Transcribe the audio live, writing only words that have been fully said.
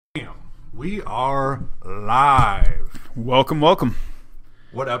We are live. Welcome.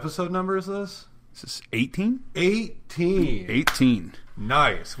 What episode number is this? Is this 18? 18. 18.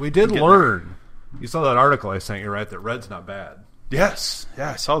 Nice. We did learn. You saw that article I sent you, right? That red's not bad. Yes.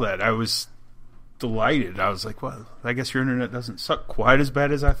 Yeah, I saw that. I was delighted. I was like, well, I guess your internet doesn't suck quite as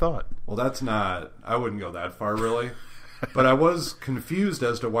bad as I thought. Well, that's not... I wouldn't go that far, really. But I was confused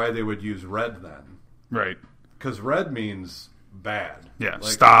as to why they would use red then. Right. Because red means bad. Yeah,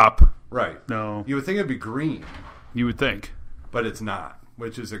 Like, stop. Right. No. You would think it'd be green, You would think. but it's not,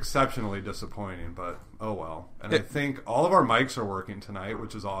 which is exceptionally disappointing, but oh well. And I think all of our mics are working tonight,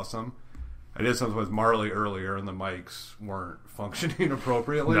 which is awesome. I did something with Marley earlier, and the mics weren't functioning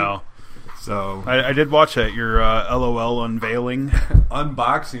appropriately. No. So, I did watch that, your LOL unveiling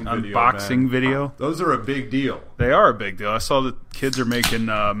unboxing video. man. Those are a big deal. They are a big deal. I saw that kids are making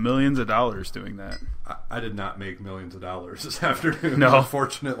millions of dollars doing that. I did not make millions of dollars this afternoon, No.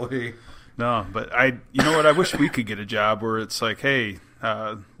 unfortunately. No, but you know what? I wish we could get a job where it's like, hey,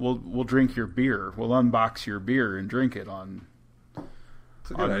 we'll drink your beer. We'll unbox your beer and drink it on.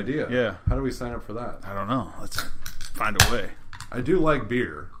 It's a good idea. Yeah. How do we sign up for that? I don't know. Let's find a way. I do like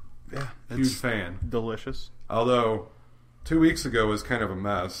beer. Yeah, Huge fan. Delicious. Although, 2 weeks ago was kind of a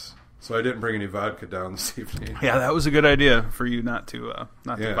mess, so I didn't bring any vodka down this evening. Yeah, that was a good idea for you not to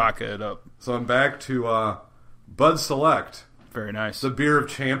vodka it up. So I'm back to Bud Select, Very nice. the beer of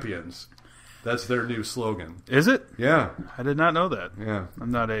champions. That's their new slogan. Is it? Yeah, I did not know that. yeah.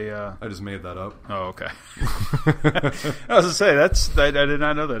 I'm not a. I just made that up. Oh, okay. I was to say I did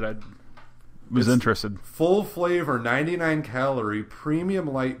not know that. I was interested. Full flavor, 99 calorie, premium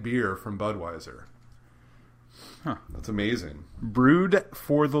light beer from Budweiser. Huh. That's amazing. Brewed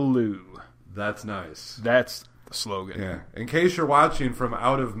for the Lou. That's nice. That's the slogan. Yeah. In case you're watching from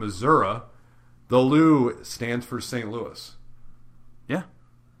out of Missouri, the Lou stands for St. Louis. Yeah.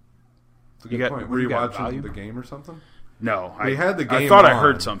 It's a good point. Were you got watching volume? the game or something? No, We had the game I thought I on.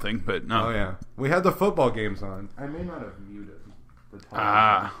 heard something, but no. Oh, yeah. We had the football games on. I may not have muted the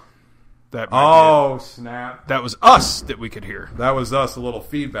television. That might be Oh, snap. it. That was us that we could hear. That was us, a little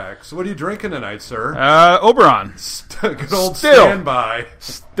feedback. So what are you drinking tonight, sir? Oberon. Good old still. standby.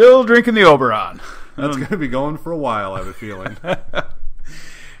 Still drinking the Oberon. That's going to be going for a while, I have a feeling.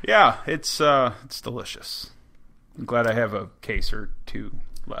 Yeah, it's delicious. I'm glad I have a case or two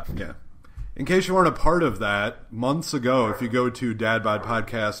left. Yeah. In case you weren't a part of that, months ago, if you go to Dad Bod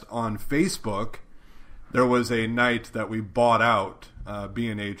Podcast on Facebook, there was a night that we bought out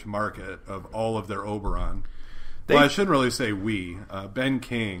B&H Market of all of their Oberon. Well, I shouldn't really say we. Ben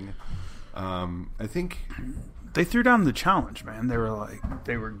King, I think... They threw down the challenge, man. They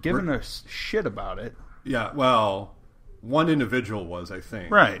were giving us shit about it. Yeah, well, one individual was, I think.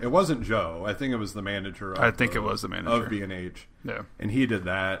 Right. It wasn't Joe. I think it was the manager. I think it was the manager of B&H. Yeah. And he did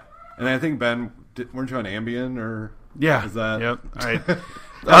that. And I think Ben, weren't you on Ambien or? Yeah. Is that? Yep.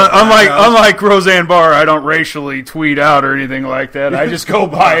 Unlike Roseanne Barr, I don't racially tweet out or anything like that. I just go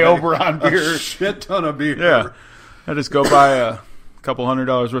buy Oberon beer. A shit ton of beer. Yeah. I just go buy a couple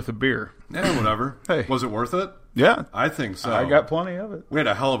 $100 worth of beer. Yeah, whatever. Hey. Was it worth it? Yeah. I think so. I got plenty of it. We had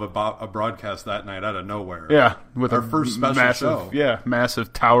a hell of a broadcast that night out of nowhere. Yeah. With Our first special massive, show. Yeah,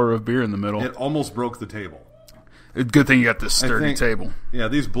 massive tower of beer in the middle. It almost broke the table. Good thing you got this sturdy table. Yeah,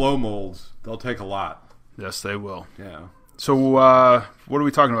 these blow molds, they'll take a lot. Yes, they will. Yeah. So, what are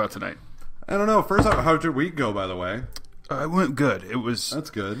we talking about tonight? I don't know. First off, how'd your week go, by the way? It went good. It was... That's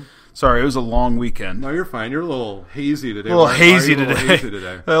good. Sorry, it was a long weekend. No, you're fine. You're a little hazy today. A little Why are hazy you a little today. hazy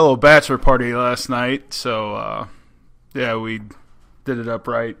today? A little bachelor party last night. So, yeah, we did it up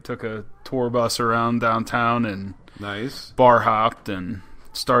right. Took a tour bus around downtown and Nice. bar hopped and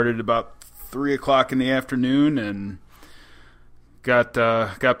started about 3 o'clock in the afternoon and got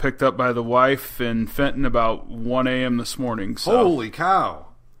picked up by the wife in Fenton about 1 a.m. this morning. So, Holy cow.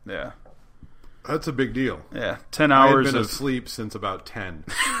 yeah. That's a big deal. Yeah, 10 I had hours been of asleep since about 10.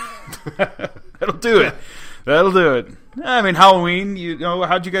 That'll do it. That'll do it. I mean, Halloween. You know,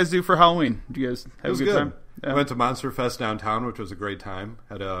 how'd you guys do for Halloween? Did you guys have It was a good good. time? Yeah. I went to Monster Fest downtown, which was a great time.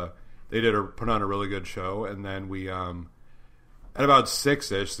 They put on a really good show, and then we at about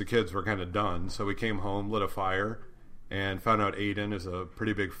 6-ish, the kids were kind of done, so we came home, lit a fire, and found out Aiden is a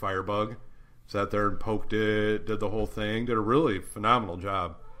pretty big firebug. Sat there and poked it, did the whole thing, did a really phenomenal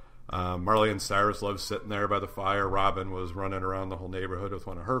job. Marley and Cyrus loved sitting there by the fire. Robin was running around the whole neighborhood with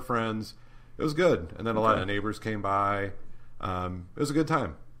one of her friends. It was good. And then a lot of neighbors came by. It was a good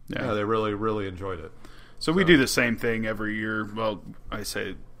time. Yeah, they really, really enjoyed it. So we do the same thing every year. Well, I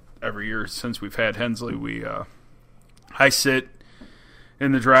say every year since we've had Hensley. I sit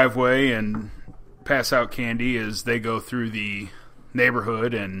in the driveway and pass out candy as they go through the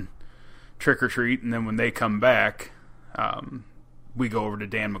neighborhood and trick or treat, and then when they come back, we go over to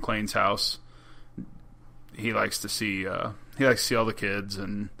Dan McLean's house. He likes to see all the kids,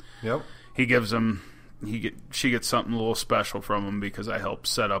 and Yep. he gives them. She gets something a little special from him because I help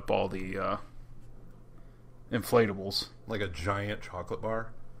set up all the inflatables. Like a giant chocolate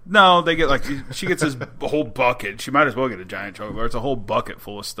bar. No, they get she gets this whole bucket. She might as well get a giant chocolate bar. It's a whole bucket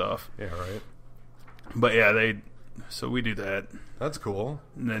full of stuff. Yeah, right. But yeah, so we do that. That's cool.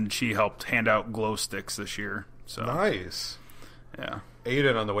 And then she helped hand out glow sticks this year. So Nice. yeah.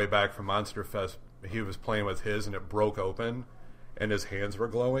 Aiden, on the way back from Monster Fest, he was playing with his, and it broke open, and his hands were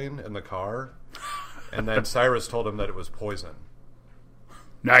glowing in the car. And then Cyrus told him that it was poison,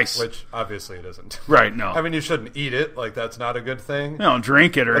 Nice. which obviously it isn't. Right, no. I mean, you shouldn't eat it. Like, that's not a good thing. No, don't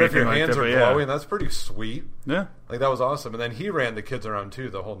drink it or But if anything your like hands that. are But glowing, that's pretty sweet. yeah. Like, that was awesome. And then he ran the kids around, too,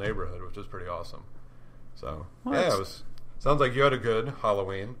 the whole neighborhood, which was pretty awesome. So, Well, yeah, that's- it was... Sounds like you had a good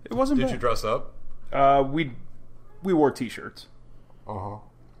Halloween. It wasn't Did bad. you dress up? We wore T-shirts. Uh-huh.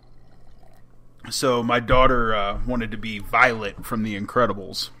 So my daughter wanted to be Violet from The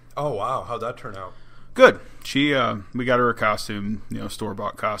Incredibles. Oh, wow. How'd that turn out? Good. She we got her a costume,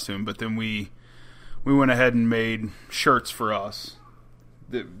 store-bought costume, but then we went ahead and made shirts for us.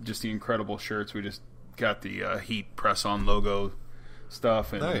 Just the Incredible shirts. We just got the Heat press-on logo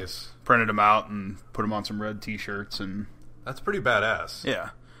stuff and Nice. printed them out and put them on some red T-shirts, and That's pretty badass. yeah,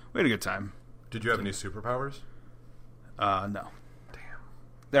 we had a good time. Did you have any superpowers? No.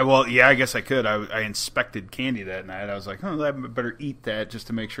 Yeah, well, yeah, I guess I could. I inspected candy that night. I was like, oh, I better eat that just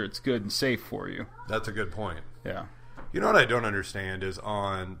to make sure it's good and safe for you. That's a good point. Yeah. You know what I don't understand is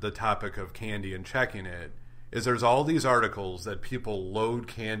on the topic of candy and checking it, is there's all these articles that people load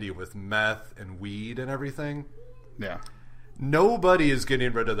candy with meth and weed and everything. Yeah. Nobody is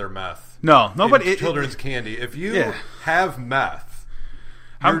getting rid of their meth. No, nobody. in children's candy. If you Yeah. have meth,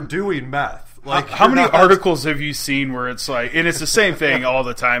 you're doing meth. Like, How you're many not- articles have you seen where it's like, and it's the same thing all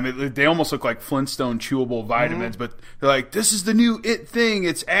the time. They almost look like Flintstone chewable vitamins, but they're like, this is the new it thing.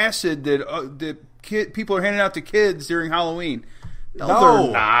 It's acid that people are handing out to kids during Halloween. No,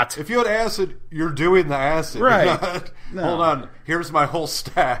 they're not. If you had acid, you're doing the acid. Right. You're not, No. Hold on. Here's my whole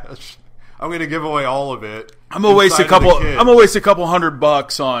stash. I'm going to give away all of it. I'm gonna waste a inside of the couple. kid. I'm gonna waste a couple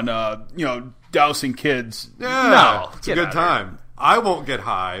 $100 on dousing kids. Yeah, No, it's a get good out of here. time. I won't get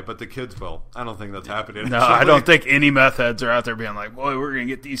high, but the kids will. I don't think that's happening. No, actually. I don't think any meth heads are out there being like, "Boy, we're gonna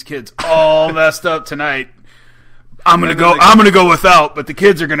get these kids all messed up tonight." I'm gonna go without, but the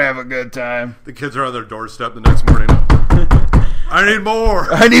kids are gonna have a good time. The kids are on their doorstep the next morning. I need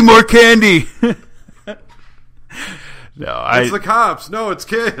more. I need more candy. No, It's the cops. No, it's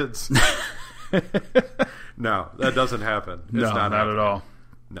kids. No, that doesn't happen. It's no, not not happening. at all.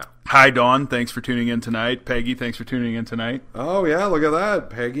 No. Hi, Dawn. Thanks for tuning in tonight. Peggy, thanks for tuning in tonight. Oh, yeah, look at that.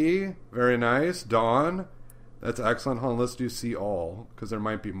 Peggy, very nice. Dawn, that's excellent. Hold on, let's do see all, because there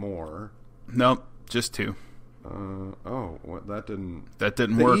might be more. Nope, just two. That didn't... That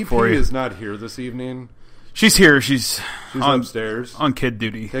didn't The work EP for you. is not here this evening. She's here. She's on upstairs. on kid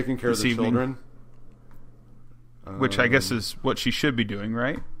duty, Taking care of this the evening, children. which I guess is what she should be doing,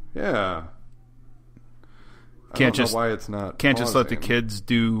 right? Yeah. I Can't don't just know why it's not. Can't just let the pausing. kids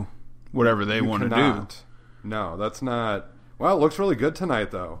do whatever they want to do. Cannot. No, that's not. Well, it looks really good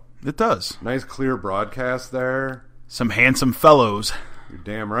tonight, though. It does. Nice, clear broadcast there. Some handsome fellows. You're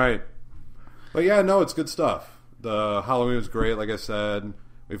damn right. But yeah, no, it's good stuff. The Halloween was great, like I said.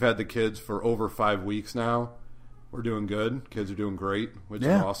 We've had the kids for over 5 weeks now. We're doing good. Kids are doing great, which is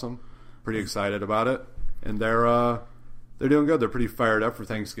awesome. Pretty excited about it. And they're doing good. They're pretty fired up for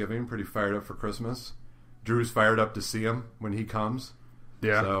Thanksgiving, pretty fired up for Christmas. Drew's fired up to see him when he comes.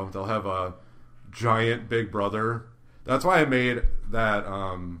 Yeah. So they'll have a giant big brother. That's why I made that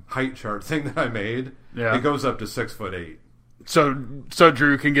height chart thing that I made. Yeah. It goes up to 6'8". So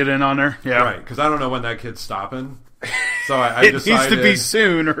Drew can get in on there. Yeah. Right, because I don't know when that kid's stopping. So I It decided, needs to be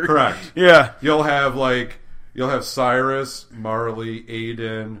soon. Or, correct. Yeah. You'll have Cyrus, Marley,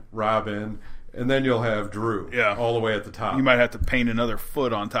 Aiden, Robin, and then you'll have Drew. Yeah. All the way at the top. You might have to paint another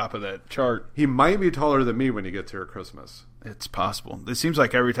foot on top of that chart. He might be taller than me when he gets here at Christmas. It's possible. It seems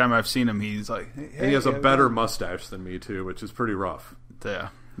like every time I've seen him, he's like, hey, And he has a better mustache than me too, which is pretty rough. Yeah.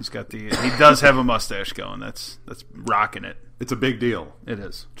 He does have a mustache going. That's rocking it. It's a big deal. It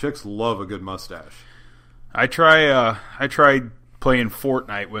is. Chicks love a good mustache. I tried playing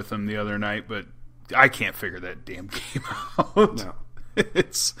Fortnite with him the other night, but I can't figure that damn game out. No.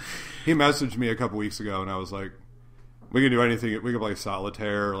 He messaged me a couple weeks ago, and I was like, we can do anything. We can play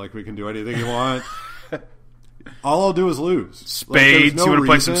solitaire. Like, we can do anything you want. All I'll do is lose. Spades. You want to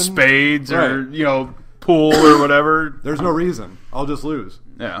play some spades or, pool or whatever? There's no reason. I'll just lose.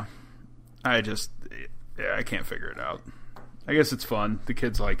 Yeah. I can't figure it out. I guess it's fun. The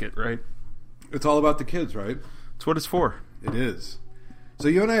kids like it, right? It's all about the kids, right? It's what it's for. It is. So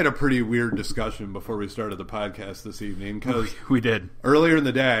you and I had a pretty weird discussion before we started the podcast this evening, because we did. Earlier in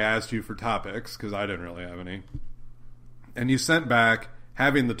the day I asked you for topics because I didn't really have any, and you sent back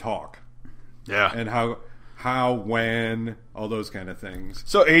having the talk, and how, when, all those kind of things.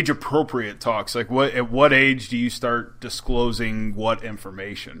 So age appropriate talks, like at what age do you start disclosing what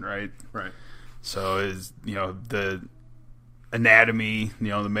information, right? Right. So is the anatomy,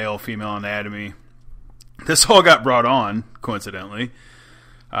 the male female anatomy. This all got brought on coincidentally.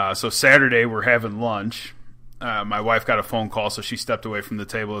 So Saturday we're having lunch. My wife got a phone call, so she stepped away from the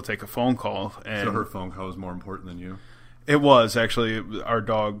table to take a phone call. And so her phone call was more important than you? It was, actually. Our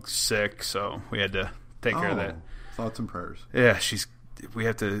dog's sick, so we had to take care of that. Thoughts and prayers. Yeah, she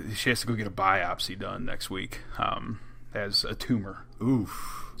has to go get a biopsy done next week. Has a tumor.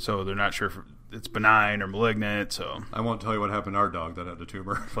 Oof. So they're not sure if it's benign or malignant. So I won't tell you what happened to our dog that had a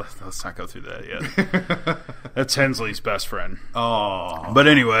tumor. Let's not go through that yet. That's Hensley's best friend. Oh. But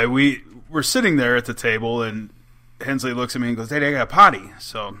anyway, we're sitting there at the table, and Hensley looks at me and goes, "Daddy, I got a potty."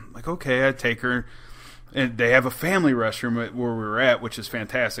 So I'm like, okay, I take her. And they have a family restroom where we were at, which is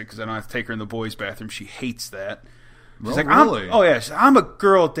fantastic because I don't have to take her in the boys' bathroom. She hates that. She's like, really? I'm a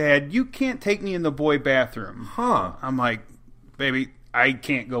girl, Dad. You can't take me in the boy bathroom. Huh. I'm like, baby, I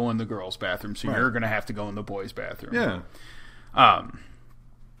can't go in the girls' bathroom, so right. You're going to have to go in the boys' bathroom. Yeah.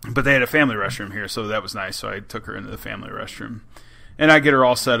 But they had a family restroom here, so that was nice. So I took her into the family restroom. And I get her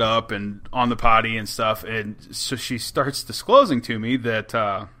all set up and on the potty and stuff. And so she starts disclosing to me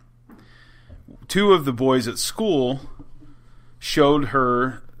that two of the boys at school showed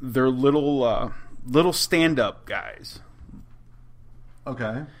her their little stand-up guys.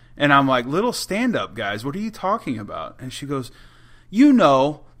 Okay. And I'm like, little stand-up guys? What are you talking about? And she goes,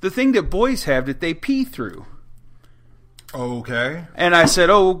 the thing that boys have that they pee through. Okay. And I said,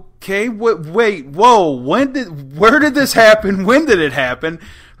 okay, wait, whoa, where did this happen? When did it happen?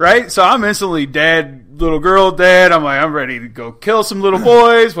 Right? So I'm instantly little girl, dad. I'm like, I'm ready to go kill some little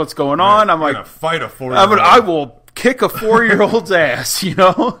boys. What's going on? I'm like, fight a 4-year-old. I will kick a 4-year-old's ass,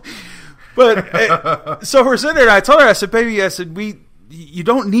 But so we're sitting there, and I told her, I said, baby, you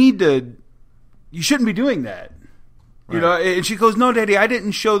don't need to, you shouldn't be doing that. Right. And she goes, no, Daddy, I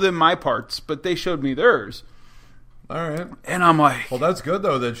didn't show them my parts, but they showed me theirs. All right. And I'm like, well, that's good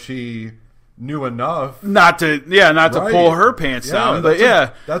though that she knew enough not to pull her pants down, but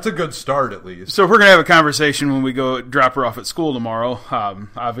that's a good start at least. So we're gonna have a conversation when we go drop her off at school tomorrow.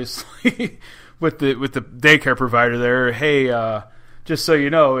 Obviously, with the daycare provider there. Hey, just so you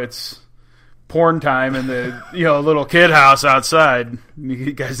know, it's porn time in the little kid house outside.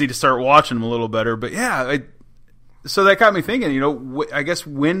 You guys need to start watching them a little better. But so that got me thinking. I guess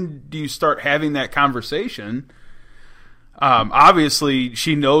when do you start having that conversation? Obviously,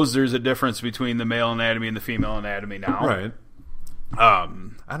 she knows there's a difference between the male anatomy and the female anatomy now. Right.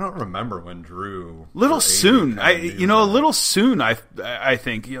 I don't remember when Drew. Little soon. A little soon. I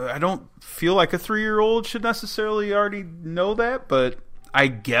think. I don't feel like a 3-year-old should necessarily already know that, but I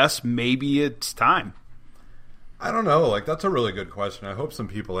guess maybe it's time. I don't know. That's a really good question. I hope some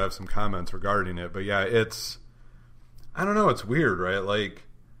people have some comments regarding it. But yeah, I don't know. It's weird, right?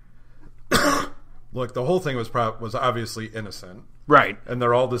 Look, the whole thing was obviously innocent. Right. And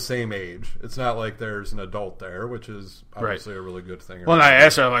they're all the same age. It's not like there's an adult there, which is obviously a really good thing. Well, and I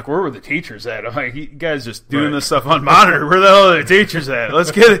asked her, I'm like, where were the teachers at? I'm like, you guys just doing this stuff on monitor. Where the hell are the teachers at?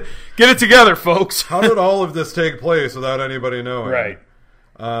 Let's get it together, folks. How did all of this take place without anybody knowing? Right.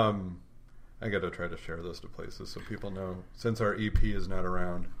 I got to try to share this to places so people know, since our EP is not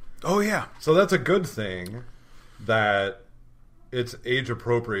around. Oh, yeah. So that's a good thing that it's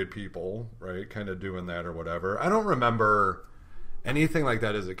age-appropriate people, right, kind of doing that or whatever. I don't remember anything like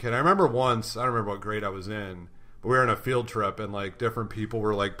that as a kid. I remember once, I don't remember what grade I was in, but we were on a field trip, and, different people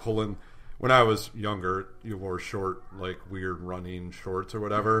were, pulling... When I was younger, you wore short, weird running shorts or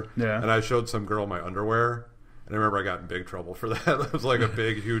whatever. Yeah. And I showed some girl my underwear, and I remember I got in big trouble for that. It was, a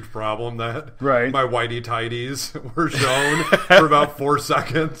big, huge problem that my whitey-tighties were shown for about 4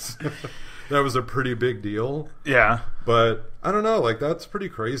 seconds. That was a pretty big deal. Yeah. But I don't know, that's pretty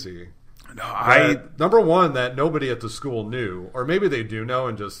crazy. No, number one, that nobody at the school knew, or maybe they do know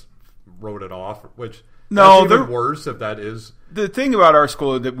and just wrote it off, which that's even worse if that is. The thing about our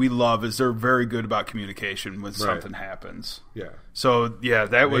school that we love is they're very good about communication when something happens. Yeah. So,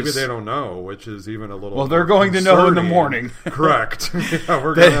 maybe they don't know, which is even a little well, they're going to know in the morning. Correct.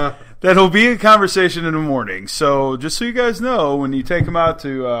 Yeah, that'll be a conversation in the morning. So, just so you guys know, when you take them out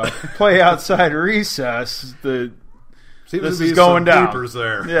to play outside recess, this is going down.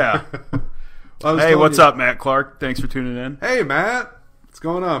 There. Yeah. Hey, what's up, Matt Clark? Thanks for tuning in. Hey, Matt. What's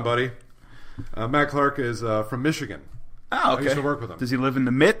going on, buddy? Matt Clark is from Michigan. Oh, okay. I used to work with him. Does he live in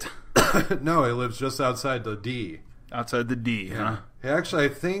the MIT? No, he lives just outside the D. Outside the D, huh? He actually, I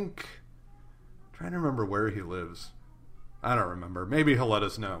think... I'm trying to remember where he lives. I don't remember. Maybe he'll let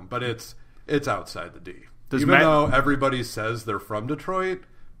us know. But it's outside the D. Even though everybody says they're from Detroit,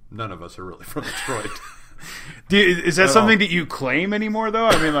 none of us are really from Detroit. Is that something that you claim anymore, though?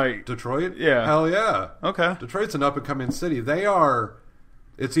 I mean, like... Detroit? Yeah. Hell yeah. Okay. Detroit's an up-and-coming city. They are...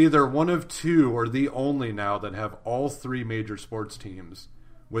 It's either one of two or the only now that have all three major sports teams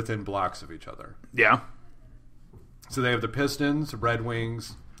within blocks of each other. Yeah. So they have the Pistons, Red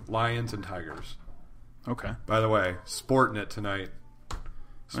Wings, Lions, and Tigers. Okay. By the way, sporting it tonight.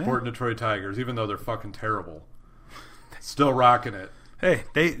 Sporting Detroit Tigers, even though they're fucking terrible. Still rocking it. Hey,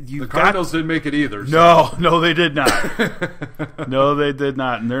 the Cardinals didn't make it either. So. No, they did not. No, they did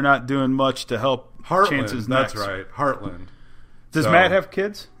not, and they're not doing much to help Heartland, chances next. That's right, Heartland. Does Matt have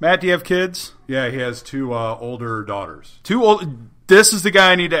kids? Matt, do you have kids? Yeah, he has two older daughters. Two old. This is the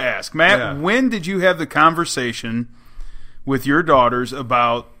guy I need to ask. Matt, when did you have the conversation with your daughters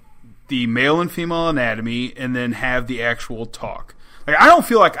about the male and female anatomy and then have the actual talk? Like, I don't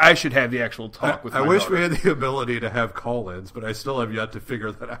feel like I should have the actual talk with my I wish daughter. we had the ability to have call-ins, but I still have yet to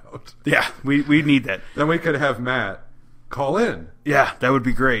figure that out. Yeah, we need that. Then we could have Matt call in. Yeah, that would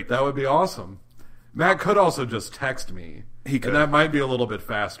be great. That would be awesome. Matt could also just text me. He could. And that might be a little bit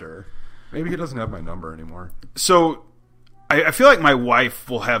faster. Maybe he doesn't have my number anymore. So, I feel like my wife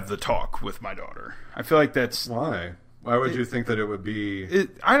will have the talk with my daughter. I feel like that's... Why? Why would you think that it would be...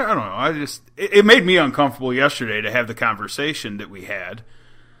 I don't know. It made me uncomfortable yesterday to have the conversation that we had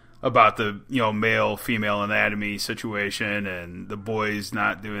about the male-female anatomy situation and the boys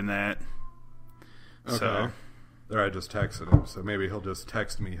not doing that. Okay. So. There, I just texted him, so maybe he'll just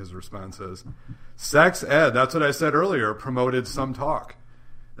text me his responses. Sex ed, that's what I said earlier, promoted some talk.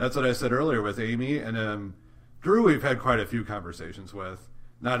 That's what I said earlier with Amy. And Drew, we've had quite a few conversations with.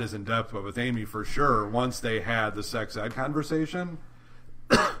 Not as in-depth, but with Amy for sure. Once they had the sex ed conversation,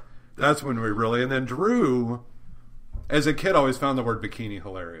 that's when we really... And then Drew, as a kid, always found the word bikini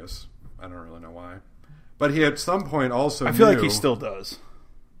hilarious. I don't really know why. But he at some point also I feel like he still does.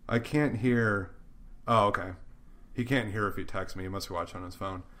 I can't hear... Oh, okay. He can't hear if he texts me. He must be watching on his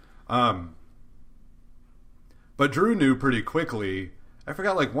phone. But Drew knew pretty quickly. I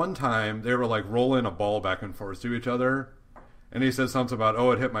forgot, like, one time they were, like, rolling a ball back and forth to each other. And he said something about,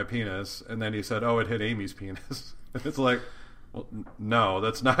 oh, it hit my penis. And then he said, oh, it hit Amy's penis. It's like, well, no,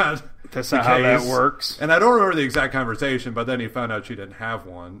 that's not how that works. And I don't remember the exact conversation, but then he found out she didn't have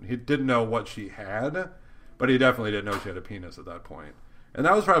one. He didn't know what she had, but he definitely didn't know she had a penis at that point. And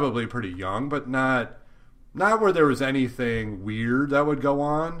that was probably pretty young, but not where there was anything weird that would go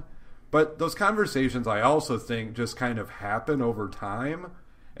on. But those conversations, I also think, just kind of happen over time.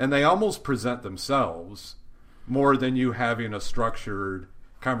 And they almost present themselves more than you having a structured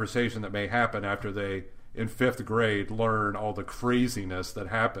conversation that may happen after they, in 5th grade, learn all the craziness that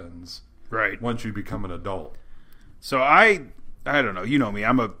happens once you become an adult. So I don't know. You know me.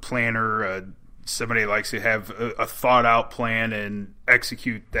 I'm a planner. Somebody likes to have a thought-out plan and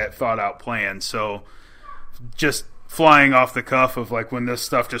execute that thought-out plan. So just flying off the cuff of, like, when this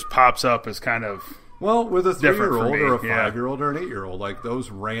stuff just pops up is kind of... Well, with a 3-year-old or a 5-year-old or an 8-year-old, like, those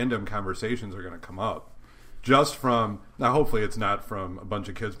random conversations are going to come up. Just from... Now, hopefully it's not from a bunch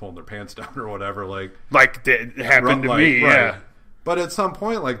of kids pulling their pants down or whatever. Like it happened to me, yeah. But at some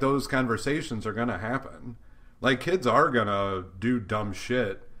point, like, those conversations are going to happen. Like, kids are going to do dumb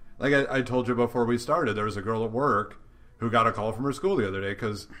shit. Like, I told you before we started, there was a girl at work who got a call from her school the other day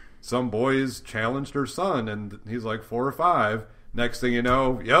because some boys challenged her son, and he's like 4 or 5. Next thing you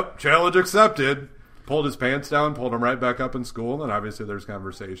know, yep, challenge accepted. Pulled his pants down, pulled him right back up in school, and obviously there's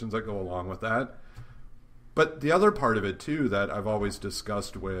conversations that go along with that. But the other part of it, too, that I've always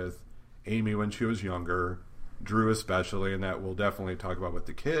discussed with Amy when she was younger, Drew especially, and that we'll definitely talk about with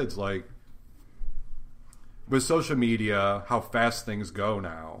the kids, like, with social media, how fast things go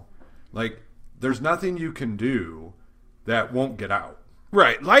now, like, there's nothing you can do that won't get out.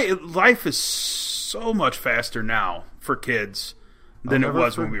 Right. Life is so much faster now for kids than it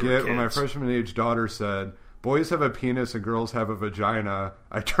was when we were kids. When my freshman-age daughter said, boys have a penis and girls have a vagina,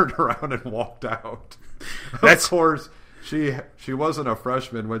 I turned around and walked out. Of course, she wasn't a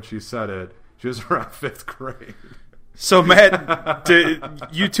freshman when she said it. She was around 5th grade. So, Matt,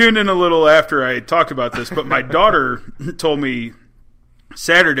 you tuned in a little after I talked about this, but my daughter told me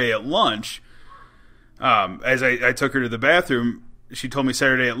Saturday at lunch, as I took her to the bathroom, she told me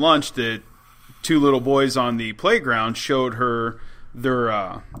Saturday at lunch that 2 little boys on the playground showed her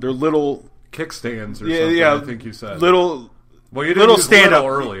their little kickstands or something. Yeah, I think you said little. Well, you didn't little use stand up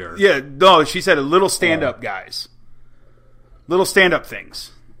earlier. Yeah, no, she said little stand up guys, little stand up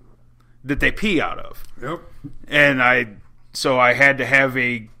things that they pee out of. Yep. And I had to have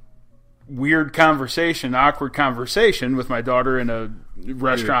a weird conversation, awkward conversation with my daughter in a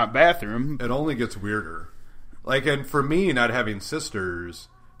restaurant bathroom. It only gets weirder. Like, and for me, not having sisters,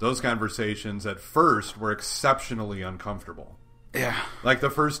 those conversations at first were exceptionally uncomfortable. Yeah. Like the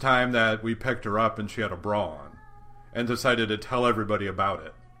first time that we picked her up and she had a bra on and decided to tell everybody about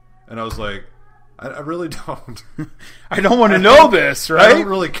it. And I was like, I really don't. I don't want to know this, right? I don't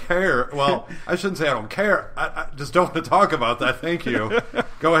really care. Well, I shouldn't say I don't care. I just don't want to talk about that. Thank you.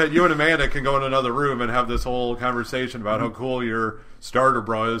 Go ahead. You and Amanda can go in another room and have this whole conversation about how cool your starter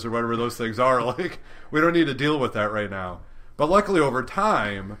bra is or whatever those things are. Like, we don't need to deal with that right now. But luckily, over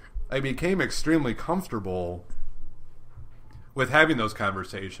time, I became extremely comfortable with having those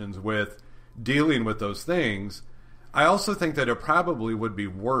conversations, with dealing with those things. I also think that it probably would be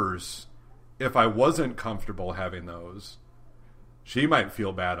worse if I wasn't comfortable having those. She might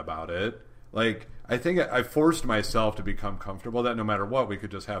feel bad about it. Like, I think I forced myself to become comfortable that no matter what, we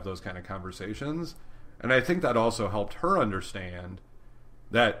could just have those kind of conversations. And I think that also helped her understand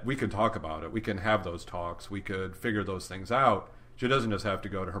that we can talk about it. We can have those talks. We could figure those things out. She doesn't just have to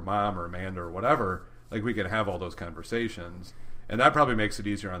go to her mom or Amanda or whatever. Like, we can have all those conversations. And that probably makes it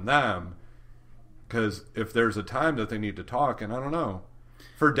easier on them. Because if there's a time that they need to talk, and I don't know.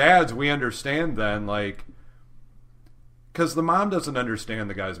 For dads, we understand then, like, because the mom doesn't understand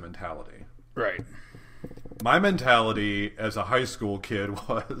the guy's mentality. Right. My mentality as a high school kid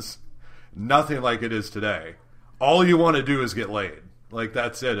was nothing like it is today. All you want to do is get laid. Like,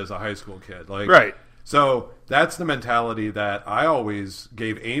 that's it as a high school kid. Like, right. So that's the mentality that I always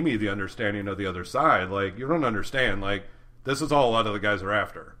gave Amy the understanding of the other side. Like, you don't understand. Like, this is all a lot of the guys are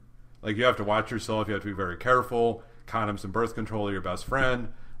after. Like, you have to watch yourself. You have to be very careful. Condoms and birth control are your best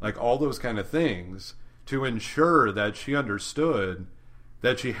friend. Like, all those kind of things to ensure that she understood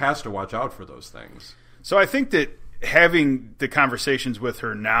that she has to watch out for those things. So I think that having the conversations with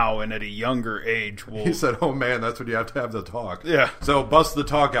her now and at a younger age will... He said, oh, man, that's when you have to have the talk. Yeah. So bust the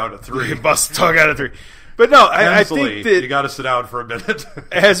talk out at 3. Bust the talk out at 3. But no, I think that... You got to sit down for a minute.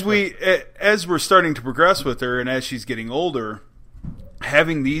 as we're starting to progress with her and as she's getting older...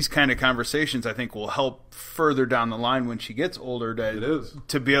 Having these kind of conversations, I think, will help further down the line when she gets older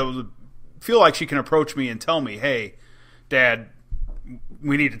to be able to feel like she can approach me and tell me, hey, Dad,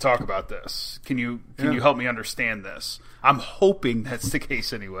 we need to talk about this. Can you help me understand this? I'm hoping that's the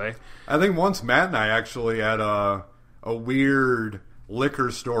case anyway. I think once Matt and I actually had a weird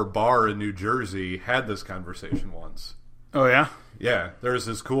liquor store bar in New Jersey had this conversation once. Oh, yeah? Yeah, there's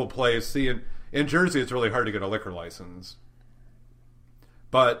this cool place. See, in Jersey, it's really hard to get a liquor license.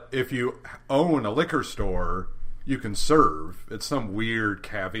 But if you own a liquor store, you can serve. It's some weird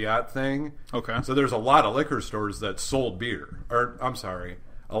caveat thing. Okay. So there's a lot of liquor stores that sold beer. Or, I'm sorry,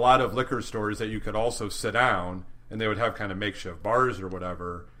 a lot of liquor stores that you could also sit down, and they would have kind of makeshift bars or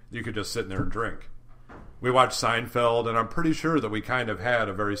whatever. You could just sit in there and drink. We watched Seinfeld, and I'm pretty sure that we kind of had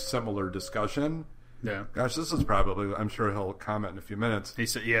a very similar discussion. Yeah. Gosh, this is probably, I'm sure he'll comment in a few minutes. He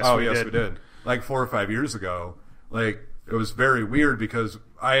said, yes, we did. Like 4 or 5 years ago. Like, it was very weird because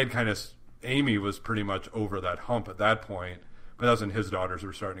I had kind of, Amy was pretty much over that hump at that point, but as in his daughters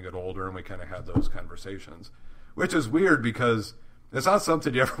were starting to get older, and we kind of had those conversations, which is weird because it's not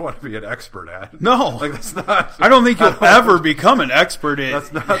something you ever want to be an expert at. No, like that's not. I don't think you'll ever become an expert at.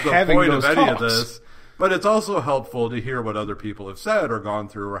 That's not the having point those of any talks. of this. But it's also helpful to hear what other people have said or gone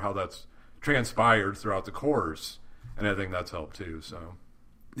through, or how that's transpired throughout the course, and I think that's helped too. So,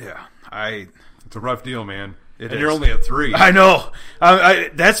 yeah, it's a rough deal, man. And you're only at 3. I know.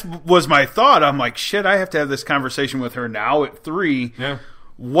 That was my thought. I'm like, shit, I have to have this conversation with her now at 3. Yeah.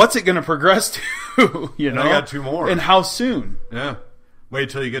 What's it going to progress to? You know? I got 2 more. And how soon? Yeah.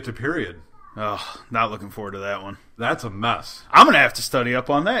 Wait till you get to period. Oh, not looking forward to that one. That's a mess. I'm going to have to study up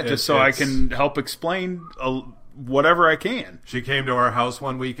on that just so I can help explain whatever I can. She came to our house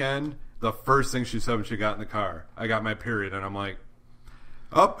one weekend. The first thing she said when she got in the car, I got my period. And I'm like,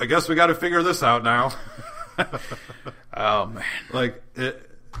 oh, I guess we got to figure this out now. Oh man! Like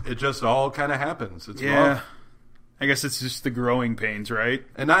it just all kind of happens. It's yeah. rough. I guess it's just the growing pains, right?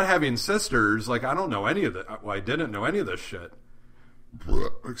 And not having sisters, like I don't know any of that. Well, I didn't know any of this shit.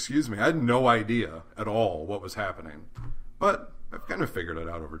 Excuse me, I had no idea at all what was happening. But I've kind of figured it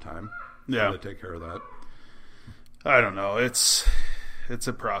out over time. Yeah, how to take care of that. I don't know. It's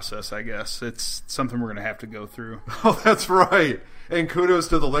a process, I guess. It's something we're going to have to go through. Oh, that's right. And kudos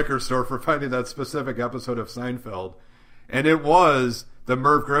to the liquor store for finding that specific episode of Seinfeld. And it was the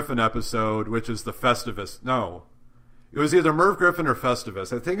Merv Griffin episode, which is the Festivus. No. It was either Merv Griffin or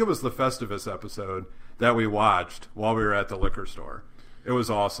Festivus. I think it was the Festivus episode that we watched while we were at the liquor store. It was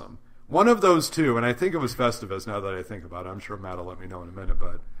awesome. One of those two, and I think it was Festivus now that I think about it. I'm sure Matt will let me know in a minute,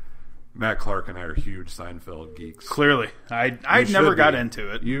 but Matt Clark and I are huge Seinfeld geeks. Clearly. I never got into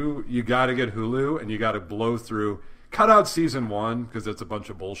it. You got to get Hulu, and you got to blow through. Cut out season 1 because it's a bunch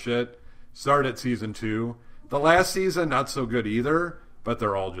of bullshit. Start at season 2. The last season, not so good either, but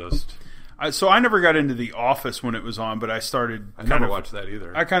they're all just... So I never got into The Office when it was on, but I started... I never watched that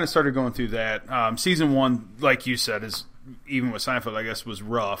either. I kind of started going through that. Season 1, like you said, is even with Seinfeld, I guess, was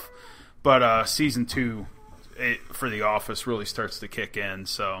rough. But season 2, for The Office, really starts to kick in,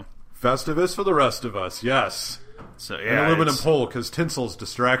 so... Festivus for the rest of us, yes. So and aluminum pole, because tinsel's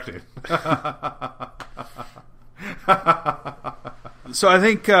distracting. So I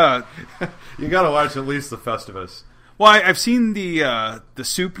think... you got to watch at least the Festivus. Well, I've seen the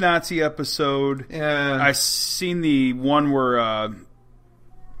Soup Nazi episode. Yeah. I've seen the one where...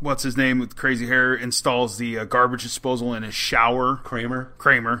 what's his name with crazy hair installs the garbage disposal in his shower.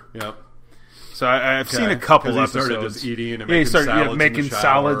 Kramer. Yep. So I've seen a couple episodes. He started just eating and he making started salads making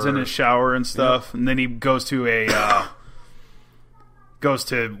salads in his shower and stuff, Yep. and then he goes to a goes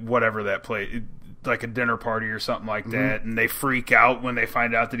to whatever that place, like a dinner party or something like that, and they freak out when they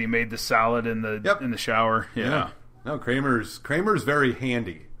find out that he made the salad in the shower. Yeah. No, Kramer's very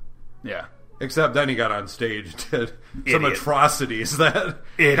handy. Yeah. Except then he got on stage and did some atrocities that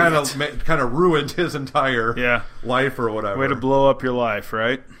Idiot. kind of ruined his entire life or whatever. Way to blow up your life,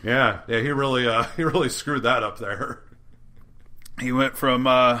 right? Yeah. He really screwed that up there. He went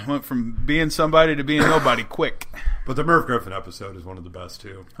from being somebody to being nobody quick. But the Merv Griffin episode is one of the best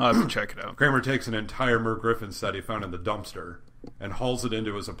too. I'll have to check it out. Kramer takes an entire Merv Griffin set he found in the dumpster and hauls it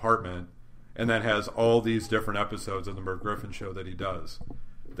into his apartment, and then has all these different episodes of the Merv Griffin show that he does.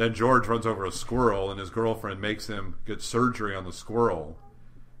 Then George runs over a squirrel, and his girlfriend makes him get surgery on the squirrel,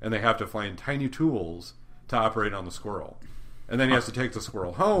 and they have to find tiny tools to operate on the squirrel. And then he has to take the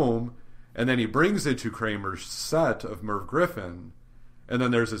squirrel home, and then he brings it to Kramer's set of Merv Griffin, and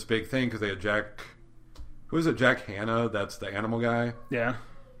then there's this big thing because they had Jack Hanna, that's the animal guy. Yeah.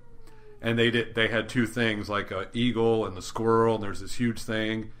 And they had two things, like an eagle and the squirrel, and there's this huge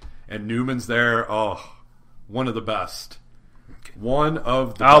thing, and Newman's there. Oh, one of the best. One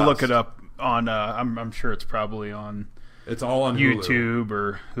of the I'll best. look it up on I'm sure it's probably on It's all on YouTube Hulu.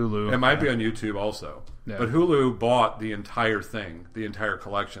 or Hulu. It might be on YouTube also. Yeah. But Hulu bought the entire thing, the entire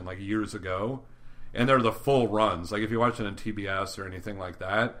collection, like years ago. And they're the full runs. Like if you watch it on TBS or anything like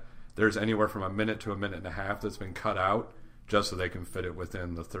that, there's anywhere from a minute to a minute and a half that's been cut out just so they can fit it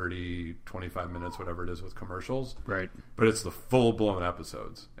within the 30, 25 minutes, whatever it is with commercials. Right. But it's the full-blown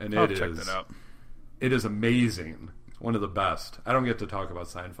episodes. And I'll check that out. It is amazing. One of the best. I don't get to talk about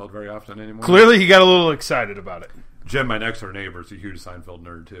Seinfeld very often anymore. Clearly he got a little excited about it. Jim, my next door neighbor, is a huge Seinfeld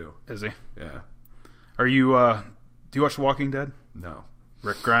nerd too. Is he? Yeah. Are you do you watch The Walking Dead? No.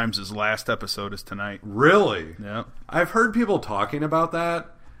 Rick Grimes' last episode is tonight. Really? Yeah. I've heard people talking about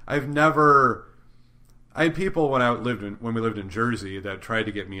that. I had people when we lived in Jersey that tried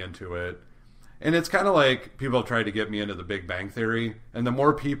to get me into it. And it's kind of like people tried to get me into The Big Bang Theory. And the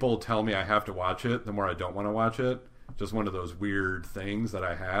more people tell me I have to watch it, the more I don't want to watch it. Just one of those weird things that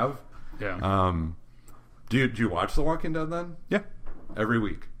I have. Yeah. Do you watch The Walking Dead then? Yeah. Every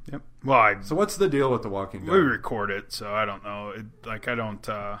week? Yep. Well, So what's the deal with The Walking Dead? we record it, so I don't know.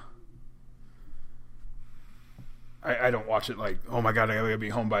 I don't watch it like, oh my god, I gotta be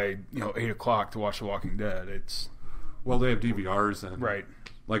home by 8:00 to watch The Walking Dead. It's Well, they have DVRs and right.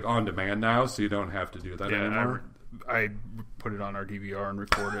 like on demand now, so you don't have to do that anymore. I put it on our DVR and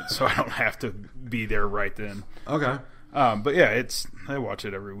record it, so I don't have to be there right then. Okay. But yeah, I watch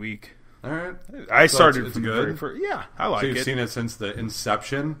it every week. All right. I So started it's from the good? very first. Yeah, I like So you've it. seen it since the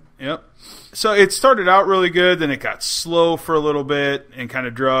inception? Yep. So it started out really good, then it got slow for a little bit and kind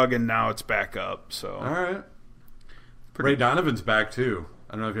of drug, and now it's back up. So All right. Ray Donovan's back too.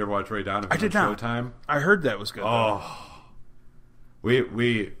 I don't know if you ever watched Ray Donovan I did on not. Showtime. I heard that was good. Oh.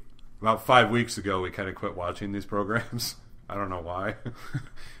 We about 5 weeks ago we kind of quit watching these programs. I don't know why.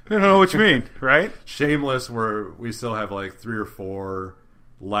 I don't know what you mean, right? Shameless, where we still have like 3 or 4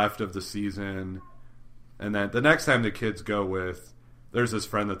 left of the season. And then the next time the kids go with, there's this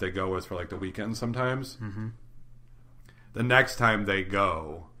friend that they go with for like the weekend sometimes. Mm-hmm. The next time they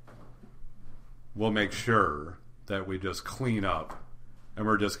go, we'll make sure that we just clean up. And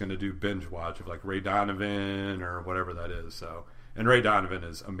we're just going to do binge watch of like Ray Donovan or whatever that is. So, and Ray Donovan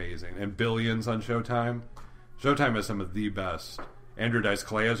is amazing. And Billions on Showtime. Showtime has some of the best Andrew Dice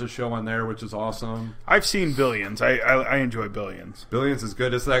Clay has a show on there, which is awesome. I've seen Billions. I enjoy Billions. Billions is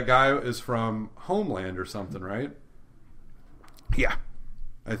good. It's that guy is from Homeland or something, right? Yeah.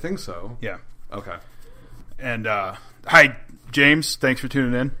 I think so. Yeah. Okay. And hi, James. Thanks for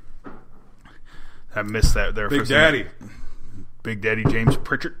tuning in. I missed that there. Big Daddy. Big Daddy James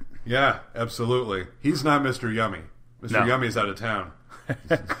Pritchard. Yeah, absolutely. He's not Mr. Yummy. Mr. Yummy's out of town.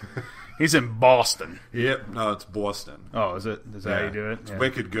 He's in Boston. Yep. No, it's Boston. Oh, is it? Is that how you do it? It's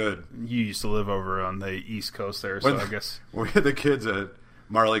wicked good. You used to live over on the East Coast there, so I guess. We had the kids at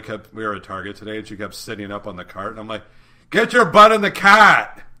Marley we were at Target today, and she kept sitting up on the cart, and I'm like, get your butt in the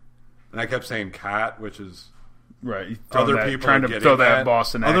cot! And I kept saying cot, which is... Right. Other people trying to throw that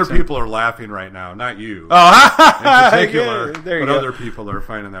Boston accent. Other people are laughing right now, not you. Oh, in particular. Yeah, but other people are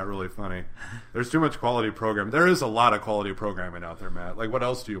finding that really funny. There's too much quality programming. There is a lot of quality programming out there, Matt. Like, what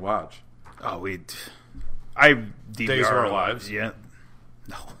else do you watch? Oh, I DVR Days of Our Lives. Yeah.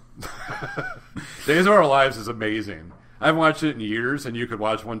 No. Days of Our Lives is amazing. I haven't watched it in years, and you could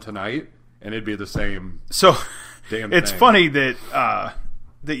watch one tonight, and it'd be the same. So, damn it's thing. funny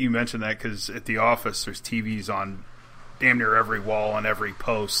that you mentioned that because at the office there's TVs on damn near every wall and every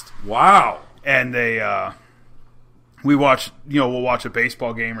post. Wow. And we'll watch a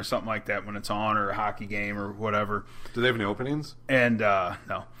baseball game or something like that when it's on, or a hockey game or whatever. Do they have any openings? And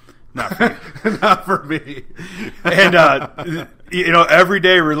no, not for you. Not for me. And every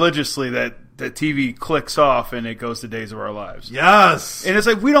day religiously that the TV clicks off and it goes to Days of Our Lives. Yes. And it's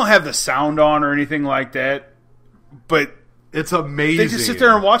like we don't have the sound on or anything like that, but it's amazing. They just sit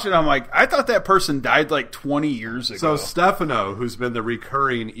there and watch it. And I'm like, I thought that person died like 20 years ago. So Stefano, who's been the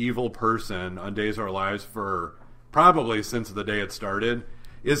recurring evil person on Days of Our Lives for probably since the day it started,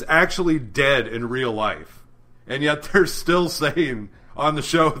 is actually dead in real life. And yet they're still saying on the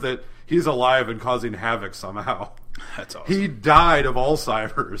show that he's alive and causing havoc somehow. That's awesome. He died of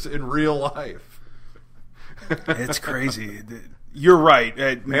Alzheimer's in real life. It's crazy. You're right.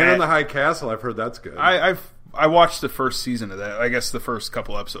 Man in the High Castle, I've heard that's good. I watched the first season of that. I guess the first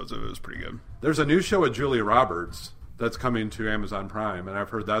couple episodes of it was pretty good. There's a new show with Julia Roberts that's coming to Amazon Prime, and I've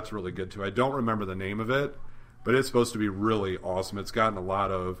heard that's really good too. I don't remember the name of it, but it's supposed to be really awesome. It's gotten a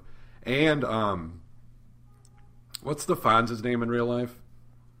lot of... And, what's the Fonz's name in real life?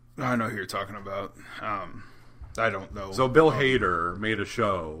 I know who you're talking about. I don't know. So Bill Hader made a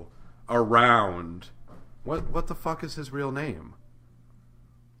show around... What the fuck is his real name?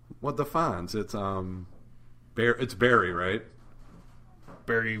 What the Fonz? It's Barry, right?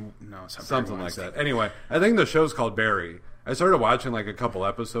 Barry, no, it's not something like that. Anyway, I think the show's called Barry. I started watching like a couple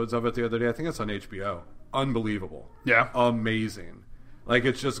episodes of it the other day. I think it's on HBO. Unbelievable. Yeah. Amazing. Like,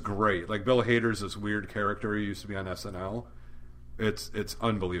 it's just great. Like, Bill Hader's this weird character. He used to be on SNL. It's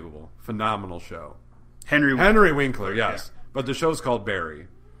unbelievable. Phenomenal show. Henry Winkler, yes. Yeah. But the show's called Barry.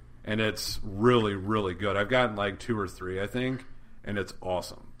 And it's really, really good. I've gotten like 2 or 3, I think. And it's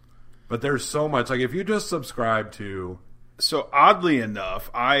awesome. But there's so much. Like, if you just subscribe to... So, oddly enough,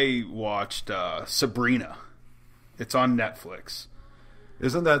 I watched Sabrina. It's on Netflix.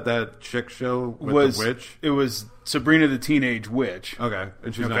 Isn't that chick show with the witch? It was Sabrina the Teenage Witch. Okay.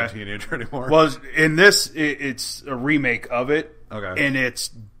 And she's not a teenager anymore. Well, in this, it's a remake of it. Okay. And it's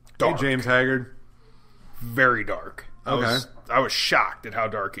dark. Hey, James Haggard. Very dark. Okay. I was shocked at how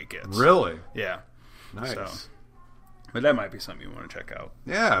dark it gets. Really? Yeah. Nice. So, but that might be something you want to check out.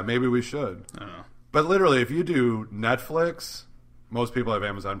 Yeah, maybe we should. I don't know. But literally, if you do Netflix, most people have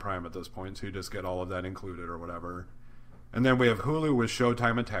Amazon Prime at this point, so you just get all of that included or whatever. And then we have Hulu with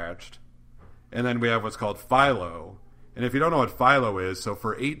Showtime attached. And then we have what's called Philo. And if you don't know what Philo is, so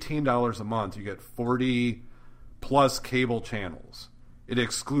for $18 a month, you get 40 plus cable channels. It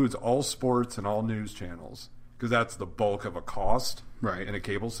excludes all sports and all news channels because that's the bulk of a cost in a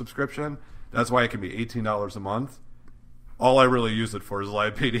cable subscription. That's why it can be $18 a month. All I really use it for is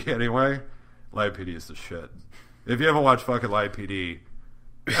Live PD anyway. Live PD is the shit. If you haven't watched fucking Live PD,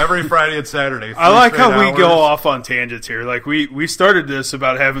 every Friday and Saturday. I like how we go off on tangents here. Like we started this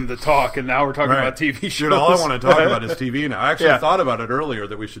about having the talk, and now we're talking about TV shows. Dude, all I want to talk about is TV now. I actually thought about it earlier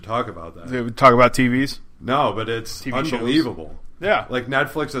that we should talk about that. Did we talk about TVs? No, but it's TV unbelievable. Shows. Yeah. Like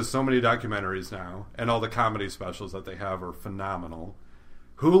Netflix has so many documentaries now, and all the comedy specials that they have are phenomenal.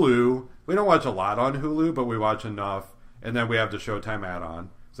 Hulu, we don't watch a lot on Hulu, but we watch enough, and then we have the Showtime add-on,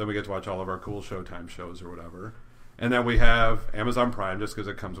 so then we get to watch all of our cool Showtime shows or whatever. And then we have Amazon Prime just because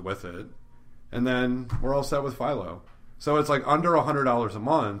it comes with it. And then we're all set with Philo. So it's like under $100 a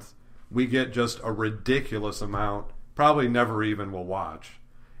month, we get just a ridiculous amount, probably never even will watch.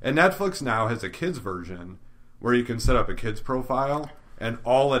 And Netflix now has a kids version where you can set up a kids profile, and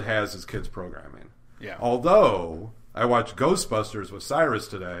all it has is kids programming. Yeah. Although, I watched Ghostbusters with Cyrus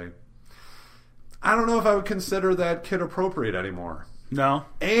today. I don't know if I would consider that kid appropriate anymore. No.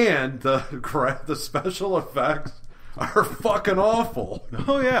 And the special effects are fucking awful.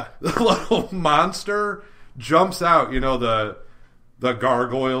 Oh, yeah. The little monster jumps out. You know, the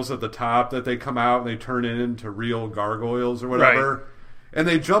gargoyles at the top that they come out and they turn into real gargoyles or whatever. Right. And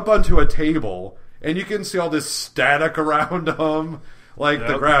they jump onto a table, and you can see all this static around them. Like,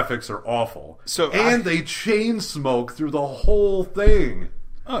 the graphics are awful. They chain smoke through the whole thing.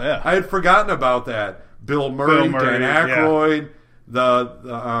 Oh, yeah. I had forgotten about that. Bill Murray, Dan Aykroyd,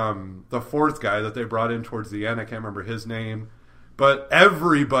 the fourth guy that they brought in towards the end. I can't remember his name. But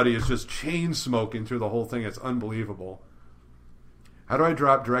everybody is just chain smoking through the whole thing. It's unbelievable. How do I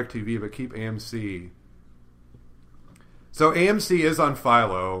drop DirecTV but keep AMC? So AMC is on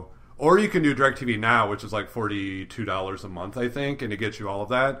Philo, or you can do DirecTV Now, which is like $42 a month, I think, and it gets you all of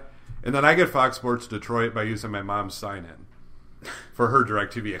that. And then I get Fox Sports Detroit by using my mom's sign-in for her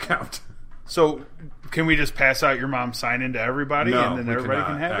DirecTV account. So can we just pass out your mom's sign-in to everybody, No, and then everybody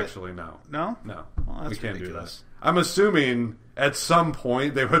can have actually, it? no. No? No. Well, that's we can't ridiculous. do that. I'm assuming at some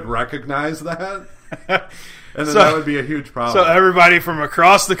point they would recognize that. And then So- that would be a huge problem. So everybody from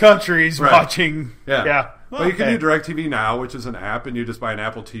across the country is Right. watching. Yeah. Well, But you can okay. do DirecTV Now, which is an app, and you just buy an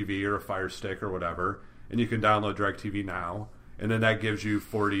Apple TV or a Fire Stick or whatever, and you can download DirecTV Now, and then that gives you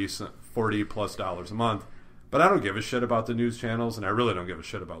 $40 plus a month. But I don't give a shit about the news channels, and I really don't give a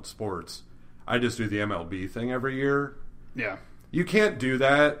shit about sports. I just do the MLB thing every year. Yeah. You can't do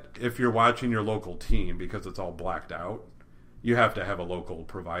that if you're watching your local team because it's all blacked out. You have to have a local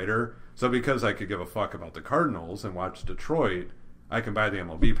provider. So because I could give a fuck about the Cardinals and watch Detroit, I can buy the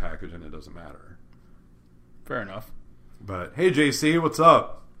MLB package and it doesn't matter. Fair enough. But hey, JC, what's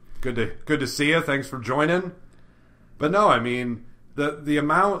up? Good to see you. Thanks for joining. But no, I mean the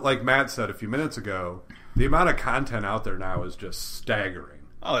amount, like Matt said a few minutes ago, the amount of content out there now is just staggering.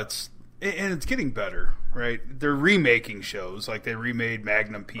 Oh, it's getting better, right? They're remaking shows, like they remade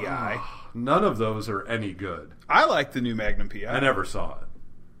Magnum PI. None of those are any good. I like the new Magnum PI. I never saw it.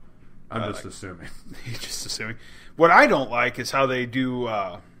 I'm just assuming. You're just assuming. What I don't like is how they do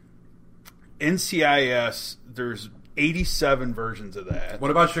NCIS. There's 87 versions of that.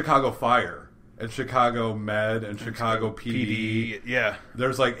 What about Chicago Fire and Chicago Med and Chicago PD? Yeah.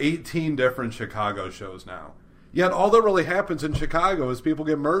 There's like 18 different Chicago shows now. Yet all that really happens in Chicago is people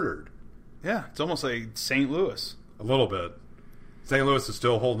get murdered. Yeah. It's almost like St. Louis. A little bit. St. Louis is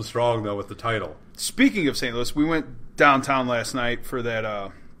still holding strong, though, with the title. Speaking of St. Louis, we went downtown last night for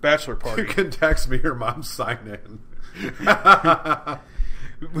that bachelor party. You can text me your mom's sign-in.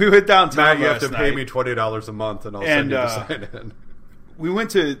 We went downtown Matt, you have last to pay night. me $20 a month, and I'll send you the sign-in. We went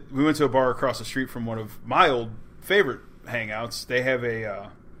to a bar across the street from one of my old favorite hangouts. They have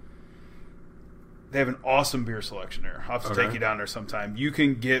an awesome beer selection there. I'll have to take you down there sometime. You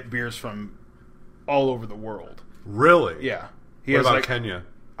can get beers from all over the world. Really? Yeah. What about Kenya?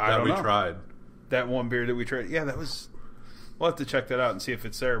 I don't know. Tried. That one beer that we tried. Yeah, that was. We'll have to check that out and see if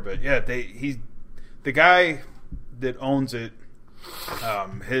it's there. But yeah, the guy that owns it,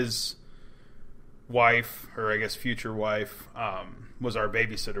 his wife, or I guess future wife, was our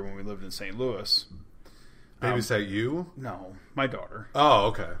babysitter when we lived in St. Louis. Babysat you? No, my daughter. Oh,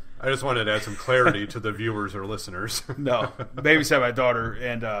 okay. I just wanted to add some clarity to the viewers or listeners. No, babysat my daughter,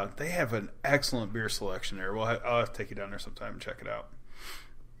 and they have an excellent beer selection there. I'll have to take you down there sometime and check it out.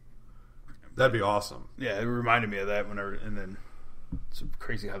 That'd be awesome. Yeah, it reminded me of that whenever, and then it's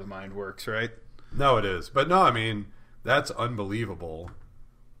crazy how the mind works, right? No, it is. But no, I mean, that's unbelievable.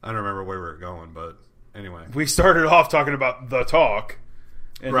 I don't remember where we were going, but anyway. We started off talking about The Talk.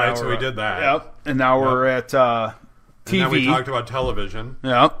 And Right, now so we're we did that. Yep. And now we're at TV. And then we talked about television.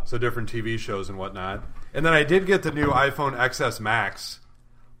 Yep. So different TV shows and whatnot. And then I did get the new iPhone XS Max.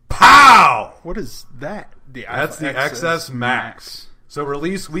 Pow! What is that? That's the XS Max. So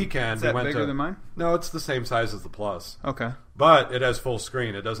release weekend, Is that we went bigger to, than mine? No, it's the same size as the Plus. Okay. But it has full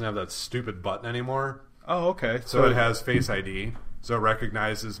screen. It doesn't have that stupid button anymore. Oh, okay. So it has Face ID. So it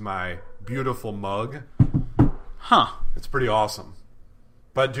recognizes my beautiful mug. Huh. It's pretty awesome.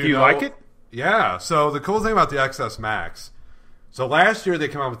 But Do you like it? Yeah. So the cool thing about the XS Max. So last year they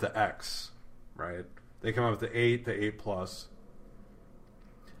came out with the X, right? They came out with the 8, the 8 Plus,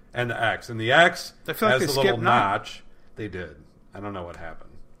 and the X. And the X I feel like has they the little skipped 9. notch. They did. I don't know what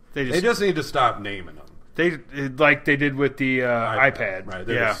happened. They just need to stop naming them. Like they did with the iPad. Right.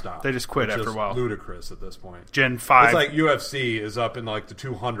 They yeah. just stopped. They just quit Which after is a while. ludicrous at this point. Gen 5. It's like UFC is up in like the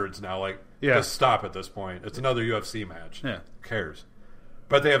 200s now. Like, Yeah. just stop at this point. It's another UFC match. Yeah. Who cares?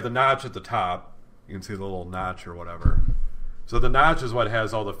 But they have the notch at the top. You can see the little notch or whatever. So the notch is what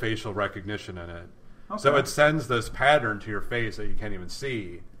has all the facial recognition in it. So it sends this pattern to your face that you can't even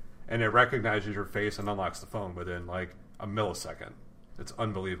see, and it recognizes your face and unlocks the phone within like a millisecond. It's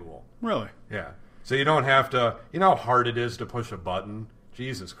unbelievable. Really? Yeah. So you don't have to, you know how hard it is to push a button?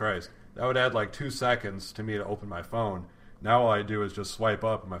 Jesus Christ. That would add like 2 seconds to me to open my phone. Now all I do is just swipe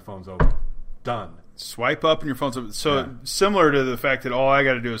up and my phone's open. Done. Swipe up and your phone's open. So similar to the fact that all I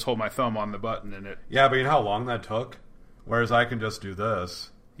got to do is hold my thumb on the button and it... Yeah, but you know how long that took? Whereas I can just do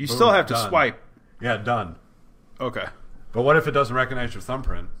this. You Boom, still have to done. swipe. Yeah, done. Okay. But what if it doesn't recognize your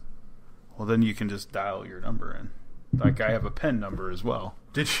thumbprint? Well, then you can just dial your number in. Like I have a PIN number as well.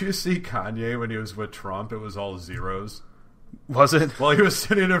 Did you see Kanye when he was with Trump? It was all zeros. Was it? Well, he was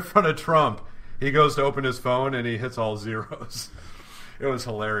sitting in front of Trump. He goes to open his phone and he hits all zeros. It was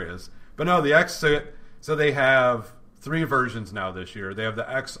hilarious. But no, the X... So they have 3 versions now this year. They have the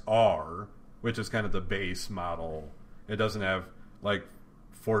XR, which is kind of the base model. It doesn't have, like,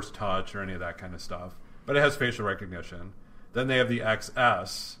 force touch or any of that kind of stuff. But it has facial recognition. Then they have the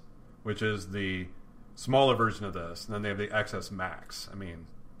XS, which is the smaller version of this. And then they have the XS Max. I mean,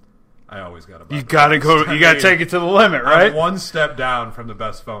 I always got to buy. You got to go. You got to take it to the limit, right? I'm one step down from the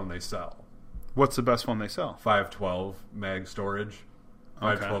best phone they sell. What's the best one they sell? 512 meg storage,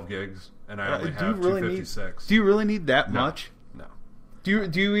 512 gigs, and I only have really 256. Do you really need that much? No. Do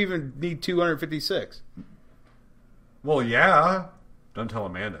you even need 256? Well, yeah. Don't tell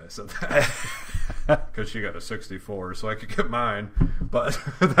Amanda I said that. Because she got a 64, so I could get mine. But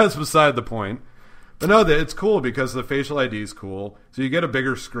that's beside the point. But no, it's cool because the facial ID is cool. So you get a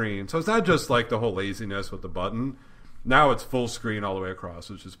bigger screen. So it's not just like the whole laziness with the button. Now it's full screen all the way across,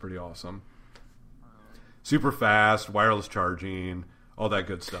 which is pretty awesome. Super fast, wireless charging, all that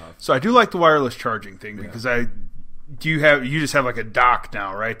good stuff. So I do like the wireless charging thing because you just have like a dock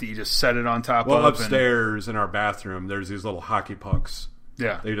now, right? That you just set it on top of. Well, upstairs in our bathroom, there's these little hockey pucks.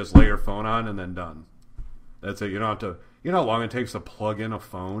 Yeah. That you just lay your phone on and then done. That's it. You don't have to. You know how long it takes to plug in a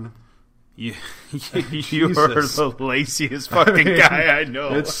phone? You are the laziest fucking guy I know.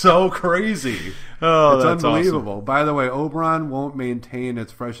 It's so crazy. Oh, it's that's unbelievable. awesome. By the way, Oberon won't maintain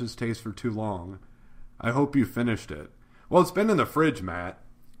its freshest taste for too long. I hope you finished it. Well, it's been in the fridge, Matt.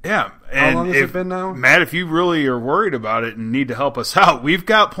 Yeah. How long has it been now? Matt, if you really are worried about it and need to help us out, we've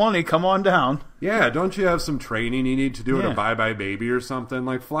got plenty. Come on down. Yeah, don't you have some training you need to do at a Bye Bye Baby or something?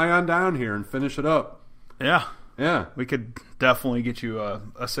 Like, fly on down here and finish it up. Yeah. Yeah. We could definitely get you a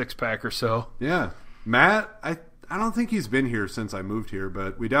 6-pack or so. Yeah. Matt, I don't think he's been here since I moved here,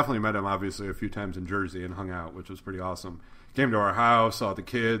 but we definitely met him, obviously, a few times in Jersey and hung out, which was pretty awesome. Came to our house, saw the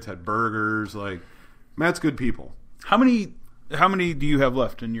kids, had burgers, like... Matt's good people. How many do you have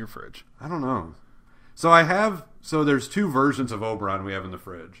left in your fridge? I don't know. So there's 2 versions of Oberon we have in the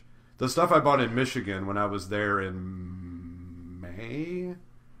fridge. The stuff I bought in Michigan when I was there in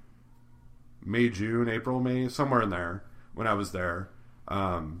June, April, May, somewhere in there when I was there.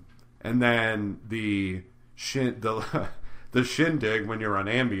 And then the shindig when you're on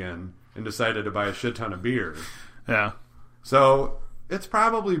Ambien and decided to buy a shit ton of beer. Yeah. So it's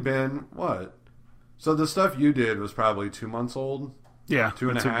probably been, what? So the stuff you did was probably 2 months old? Yeah.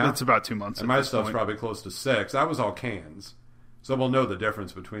 2.5? It's about 2 months. And my stuff's probably close to 6. That was all cans. So we'll know the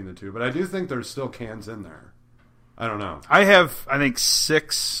difference between the two. But I do think there's still cans in there. I don't know. I have, I think,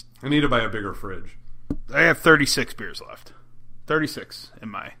 6. I need to buy a bigger fridge. I have 36 beers left. 36 in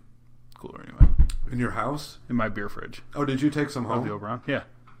my cooler anyway. In your house? In my beer fridge. Oh, did you take some home? The Oberon? Yeah.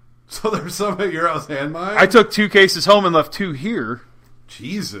 So there's some at your house and mine? I took 2 cases home and left 2 here.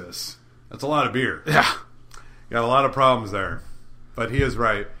 Jesus. That's a lot of beer. Yeah. Got a lot of problems there. But he is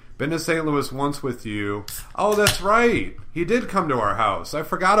right. Been to St. Louis once with you. Oh, that's right. He did come to our house. I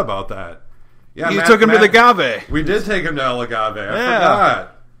forgot about that. Yeah, you took him to the Agave. We did take him to El Agave. I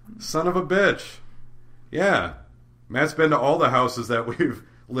forgot. Son of a bitch. Yeah. Matt's been to all the houses that we've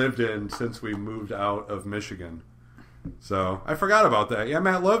lived in since we moved out of Michigan. So, I forgot about that. Yeah,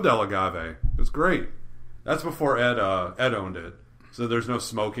 Matt loved El Agave. It was great. That's before Ed owned it. So there's no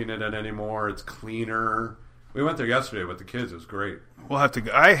smoking in it anymore. It's cleaner. We went there yesterday with the kids. It was great. We'll have to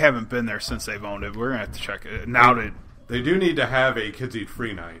go. I haven't been there since they've owned it. We're going to have to check it now. They do need to have a kids eat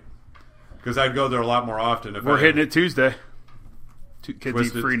free night. Because I'd go there a lot more often. If we're hitting it Tuesday.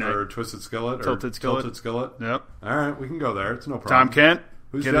 Kids eat free night. Or Twisted Skillet. Tilted Skillet. Tilted Skillet. Yep. All right, we can go there. It's no problem. Tom Kent.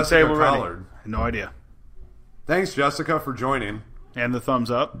 Who's get Jessica a table Collard? ready. No idea. Thanks, Jessica, for joining. And the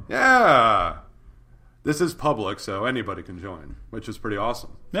thumbs up. Yeah. This is public, so anybody can join, which is pretty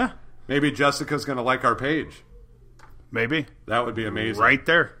awesome. Yeah. Maybe Jessica's going to like our page. Maybe. That would be amazing. Right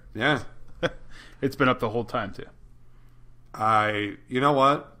there. Yeah. It's been up the whole time, too. You know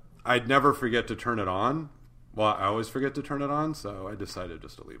what? I'd never forget to turn it on. Well, I always forget to turn it on, so I decided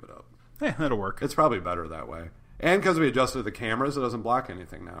just to leave it up. that'll work. It's probably better that way. And because we adjusted the cameras, it doesn't block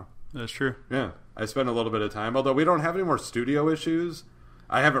anything now. That's true. Yeah. I spent a little bit of time, although we don't have any more studio issues.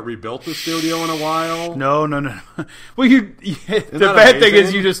 I haven't rebuilt the studio in a while. No. Well, the that bad thing is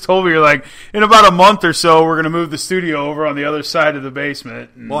amazing? you just told me, you're like, in about a month or so, we're going to move the studio over on the other side of the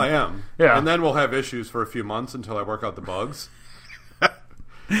basement. And, Well, I am. Yeah. And then we'll have issues for a few months until I work out the bugs.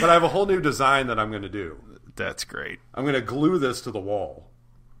 But I have a whole new design that I'm going to do. That's great. I'm going to glue this to the wall.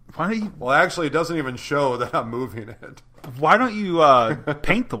 Why don't you Well, actually, it doesn't even show that I'm moving it.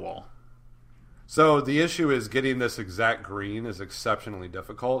 paint the wall? So the issue is getting this exact green is exceptionally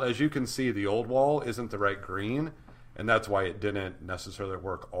difficult. As you can see, the old wall isn't the right green, and that's why it didn't necessarily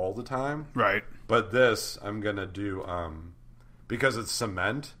work all the time. Right. But this, I'm going to do, because it's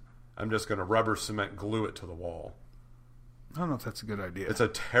cement, I'm just going to rubber cement glue it to the wall. I don't know if that's a good idea. It's a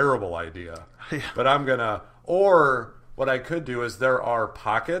terrible idea. Yeah. But I'm going to, or what I could do is there are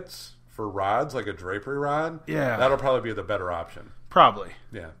pockets for rods, like a drapery rod. Yeah. That'll probably be the better option. Probably.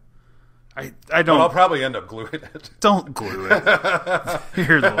 Yeah. I But don't. I'll probably end up gluing it. Don't glue it.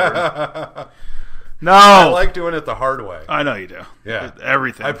 Dear Lord. No. I like doing it the hard way. I know you do. Yeah.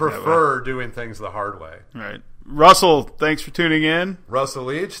 Everything. I that way. prefer doing things the hard way. Right. Russell, thanks for tuning in. Russell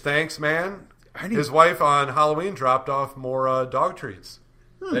Leach, thanks, man. I need- His wife on Halloween dropped off more dog treats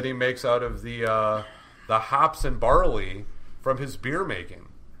that he makes out of the hops and barley from his beer making,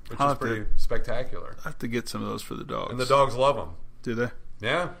 which I'll is have to- pretty spectacular. I have to get some of those for the dogs. And the dogs love them. Do they?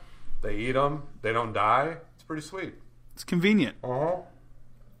 Yeah. They eat them. They don't die. It's pretty sweet. It's convenient. Uh-huh.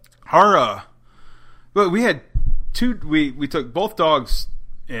 Our well, we had two. We took both dogs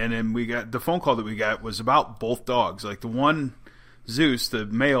in, and we got the phone call that we got was about both dogs. Like the one, Zeus, the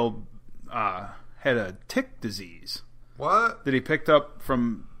male, had a tick disease What? that he picked up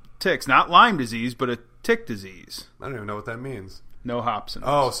from ticks, not Lyme disease, but a tick disease. I don't even know what that means. No hops in it.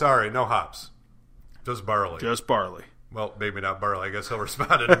 Oh, sorry. No hops. Just barley. Just barley. Well, maybe not barley. I guess he'll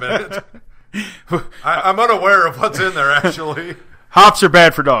respond in a minute. I'm unaware of what's in there, actually. Hops are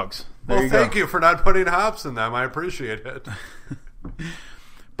bad for dogs. There Well, you go. thank you for not putting hops in them. I appreciate it.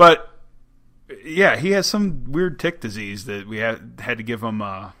 But yeah, he has some weird tick disease that we had to give him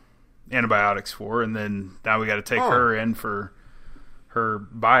antibiotics for, and then now we got to take her in for her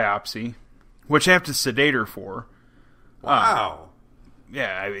biopsy, which I have to sedate her for. Wow.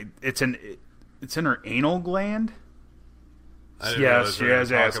 Yeah, I mean, it's in her anal gland. I didn't Yes, realize she we were has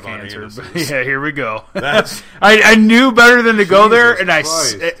gonna ass talk about cancer. anuses. But yeah, here we go. That's- I knew better than to go there, and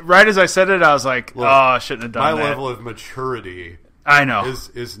Christ. right as I said it, I was like, Look, "Oh, I shouldn't have My done that." level of maturity I know.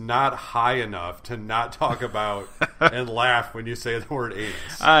 is not high enough to not talk about and laugh when you say the word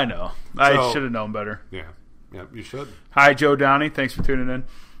anus. I know. I So- should have known better. Yeah, you should. Hi, Joe Downey. Thanks for tuning in.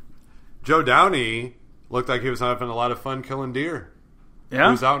 Joe Downey looked like he was having a lot of fun killing deer. Yeah.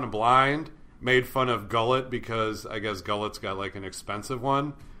 He was out in a blind, made fun of Gullet because I guess Gullet's got like an expensive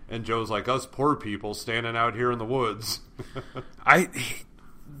one, and Joe's like, us poor people standing out here in the woods.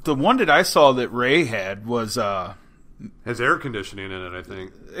 The one that I saw that Ray had was Has air conditioning in it, I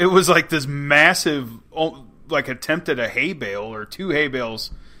think. it was like this massive like attempt at a hay bale or two hay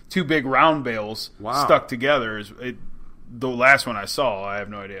bales, two big round bales Wow. stuck together. The last one I saw, I have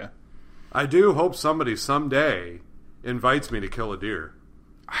no idea. I do hope somebody someday invites me to kill a deer.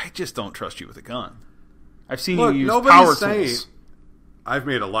 I just don't trust you with a gun. I've seen Look, you use nobody's power saying- tools. I've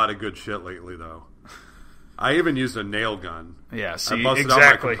made a lot of good shit lately, though. I even used a nail gun. Yeah, see, I busted out my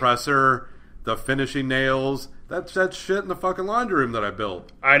exactly. compressor, the finishing nails. That's that shit in the fucking laundry room that I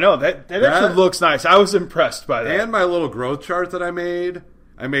built. I know that actually looks nice. I was impressed by that. And my little growth chart that I made.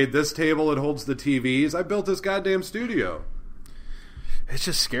 I made this table that holds the TVs. I built this goddamn studio. It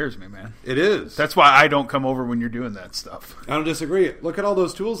just scares me, man. It is. That's why I don't come over when you're doing that stuff. I don't disagree. Look at all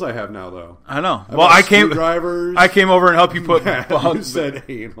those tools I have now, though. I know. I Well, bought I came screwdrivers. over and helped you put You bugs. said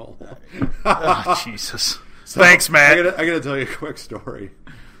anal. Oh, Jesus. So, Thanks, Matt. I gotta tell you a quick story.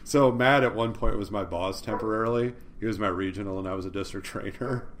 So Matt at one point was my boss temporarily. He was my regional, and I was a district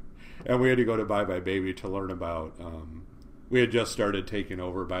trainer. And we had to go to Bye Bye Baby to learn about. We had just started taking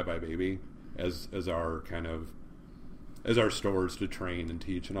over Bye Bye Baby as our kind of as our stores to train and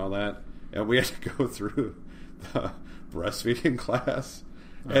teach and all that. And we had to go through the breastfeeding class,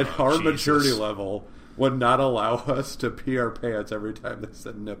 and our Jesus. maturity level would not allow us to pee our pants every time they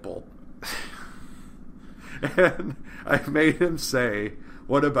said nipple. And I made him say,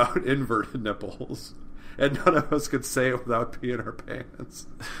 "What about inverted nipples?" And none of us could say it without peeing our pants.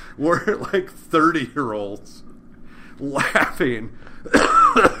 We're like 30-year-olds laughing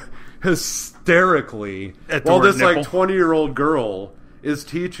hysterically At the while word this like nipple? 20-year-old girl is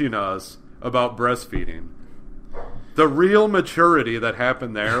teaching us about breastfeeding. The real maturity that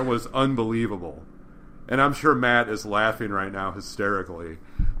happened there was unbelievable. And I'm sure Matt is laughing right now hysterically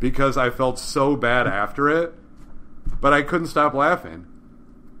because I felt so bad after it, but I couldn't stop laughing.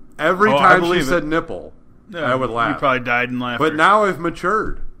 Every time she said nipple, I would laugh. You probably died in laughter. But now I've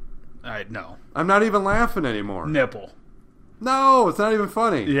matured. No. I'm not even laughing anymore. Nipple. No, it's not even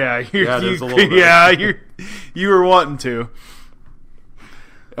funny. Yeah, it is a little bit. Yeah, you were wanting to.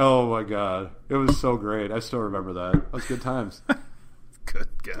 Oh my god, it was so great. I still remember that. That was good times. Good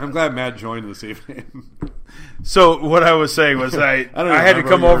God. I'm glad Matt joined this evening. So what I was saying was I had to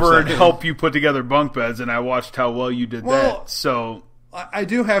come over and help you put together bunk beds, and I watched how well you did that. So I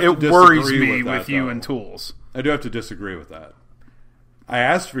do have to disagree it worries me with you though. and tools. I do have to disagree with that. I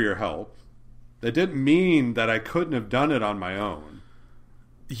asked for your help. That didn't mean that I couldn't have done it on my own.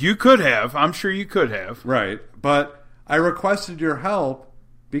 You could have. I'm sure you could have. Right. But I requested your help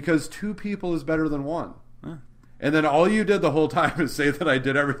because 2 people is better than 1. Huh. And then all you did the whole time is say that I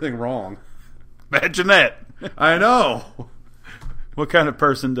did everything wrong. Imagine that. I know. What kind of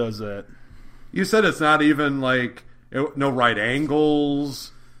person does that? You said it's not even like no right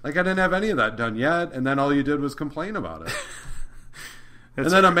angles. Like I didn't have any of that done yet. And then all you did was complain about it. And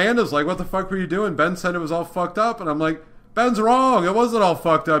then Amanda's like, what the fuck were you doing? Ben said it was all fucked up. And I'm like, Ben's wrong. It wasn't all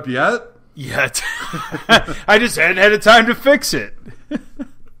fucked up yet. Yet. I just hadn't had the time to fix it.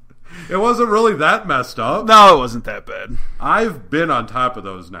 It wasn't really that messed up. No, it wasn't that bad. I've been on top of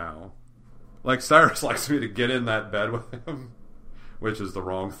those now. Like, Cyrus likes me to get in that bed with him, which is the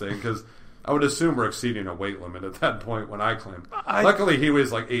wrong thing, because I would assume we're exceeding a weight limit at that point when I climb. Luckily, he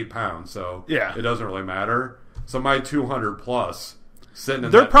weighs like 8 pounds, so it doesn't really matter. So my 200 plus sitting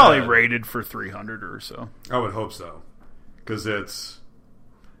in They're that probably bed, rated for 300 or so. I would hope so, because it's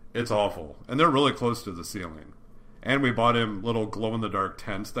awful. And they're really close to the ceiling. And we bought him little glow-in-the-dark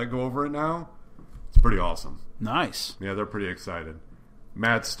tents that go over it now. It's pretty awesome. Nice. Yeah, they're pretty excited.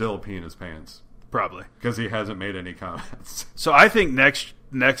 Matt's still peeing his pants. Probably. Because he hasn't made any comments. So I think next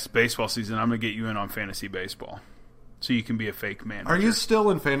baseball season, I'm going to get you in on fantasy baseball. So you can be a fake manager. Are you still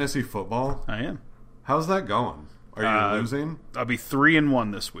in fantasy football? I am. How's that going? Are you losing? I'll be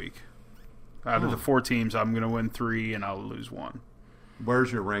 3-1 this week. Out of the 4 teams, I'm going to win 3 and I'll lose 1.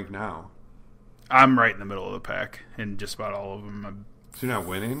 Where's your rank now? I'm right in the middle of the pack in just about all of them. I'm So you're not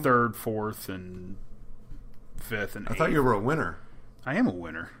winning? 3rd, 4th, and 5th, and 8th. I thought you were a winner. I am a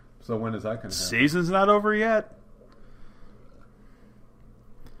winner. So when is that going to happen? Season's not over yet.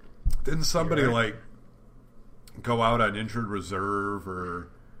 Didn't somebody go out on injured reserve or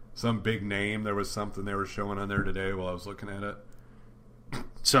some big name? There was something they were showing on there today while I was looking at it.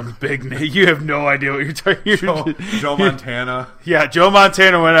 Some big name. You have no idea what you're talking about. Joe Montana. Yeah, Joe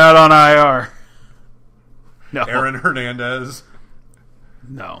Montana went out on IR. No. Aaron Hernandez.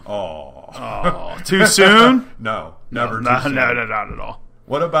 No. Oh. Too soon? No. Never No, too soon. not at all.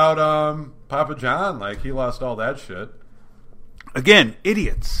 What about Papa John? Like, he lost all that shit. Again,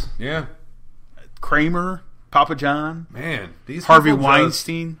 idiots. Yeah. Kramer, Papa John, Man, these Harvey people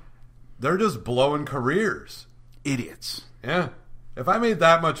Weinstein. they're just blowing careers. Idiots. Yeah. If I made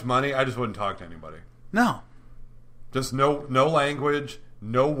that much money, I just wouldn't talk to anybody. No. Just no language,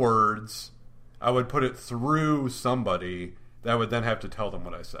 no words. I would put it through somebody that would then have to tell them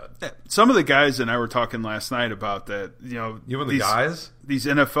what I said. Some of the guys and I were talking last night about that. You and the guys? These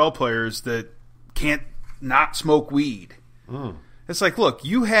NFL players that can't not smoke weed. It's like, look,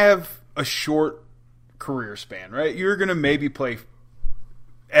 you have a short career span, right? You're going to maybe play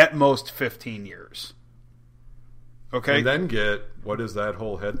at most 15 years. Okay? And then get, what is that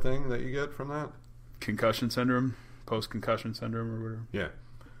whole head thing that you get from that? Concussion syndrome, post-concussion syndrome or whatever. Yeah.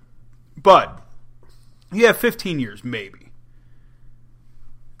 But you have 15 years, maybe.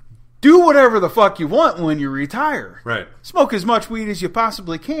 Do whatever the fuck you want when you retire. Right. Smoke as much weed as you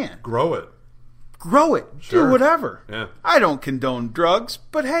possibly can. Grow it. Grow it. Sure. Do whatever. Yeah. I don't condone drugs,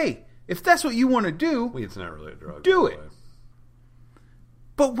 but hey, if that's what you want to do, Weed's not really a drug. Do by the it. way.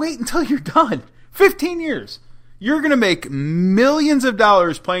 but wait until you're done. 15 years. You're going to make millions of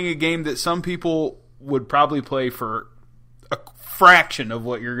dollars playing a game that some people would probably play for a fraction of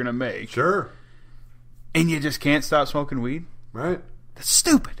what you're going to make. Sure. And you just can't stop smoking weed? Right. That's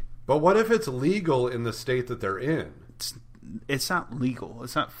stupid. But what if it's legal in the state that they're in? It's not legal.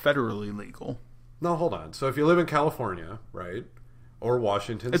 It's not federally legal. No, hold on. So if you live in California, right, or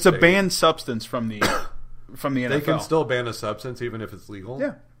Washington It's State, a banned substance from the NFL. they can still ban a substance even if it's legal?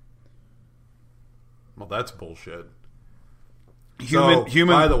 Yeah. Well, that's bullshit. Human,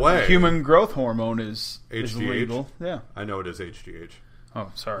 by the way, human growth hormone is HGH? illegal. Yeah. I know it is HGH.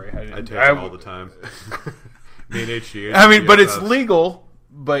 Oh, sorry. I take it all the time. Me and HGH. I mean, but it's legal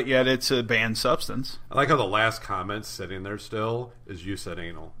but yet it's a banned substance. I like how the last comment sitting there still is you said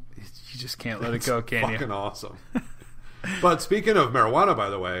anal. You just can't let it go, can you? Fucking awesome. But speaking of marijuana, by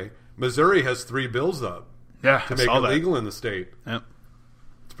the way, Missouri has 3 bills up to make it legal in the state. Yep.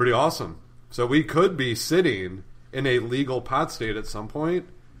 It's pretty awesome. So we could be sitting in a legal pot state at some point,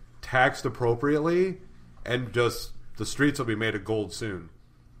 taxed appropriately, and just the streets will be made of gold soon.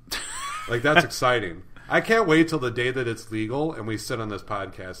 Like, that's exciting. I can't wait till the day that it's legal and we sit on this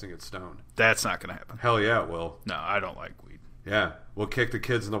podcast and get stoned. That's not going to happen. Hell yeah, it will. No, I don't like weed. Yeah. We'll kick the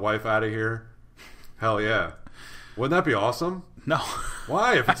kids and the wife out of here. Hell yeah. Wouldn't that be awesome? No.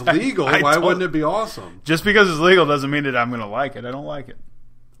 Why? If it's legal, why wouldn't it be awesome? Just because it's legal doesn't mean that I'm going to like it. I don't like it.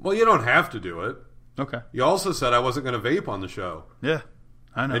 Well, you don't have to do it. Okay. You also said I wasn't going to vape on the show. Yeah,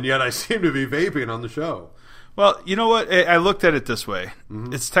 I know. And yet I seem to be vaping on the show. Well, you know what? I looked at it this way.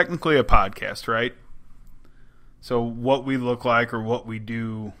 Mm-hmm. It's technically a podcast, right? So what we look like or what we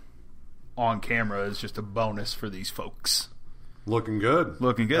do on camera is just a bonus for these folks. Looking good.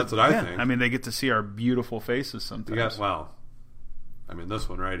 Looking good. That's what I think. I mean, they get to see our beautiful faces sometimes. This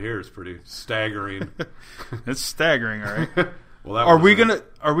one right here is pretty staggering. It's staggering, all right. Well, are we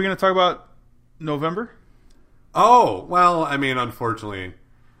gonna talk about November? Oh, well, I mean, unfortunately.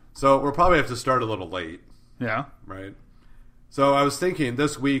 So we'll probably have to start a little late. Yeah. Right. So I was thinking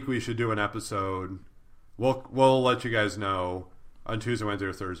this week we should do an episode. We'll let you guys know on Tuesday, Wednesday,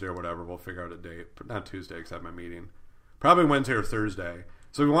 or Thursday or whatever. We'll figure out a date. But not Tuesday because I have my meeting. Probably Wednesday or Thursday.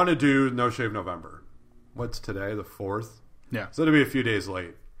 So we want to do No Shave November. What's today? The 4th? Yeah. So it'll be a few days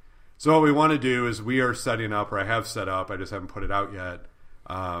late. So what we want to do is we are setting up, or I have set up, I just haven't put it out yet,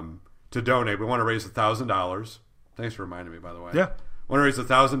 to donate. We want to raise $1,000. Thanks for reminding me, by the way. Yeah. We want to raise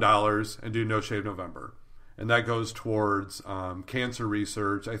 $1,000 and do No Shave November. And that goes towards cancer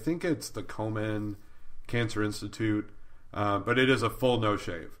research. I think it's the Komen Cancer Institute, but it is a full no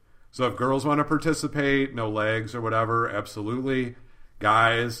shave. So if girls want to participate, no legs or whatever, absolutely.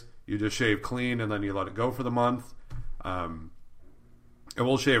 Guys, you just shave clean and then you let it go for the month. And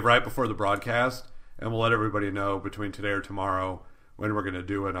we'll shave right before the broadcast, and we'll let everybody know between today or tomorrow when we're going to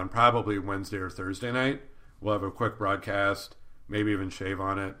do it on probably Wednesday or Thursday night. We'll have a quick broadcast, maybe even shave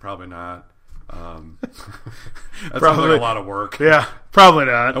on it. Probably not. That sounds like a lot of work. Yeah, probably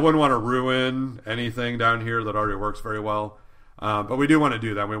not. I wouldn't want to ruin anything down here that already works very well. But we do want to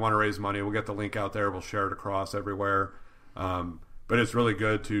do that. We want to raise money. We'll get the link out there. We'll share it across everywhere. But it's really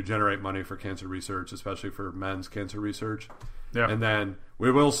good to generate money for cancer research, especially for men's cancer research. Yeah. And then we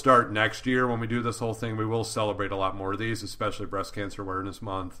will start next year when we do this whole thing. We will celebrate a lot more of these, especially Breast Cancer Awareness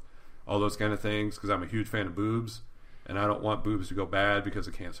Month, all those kind of things, because I'm a huge fan of boobs, and I don't want boobs to go bad because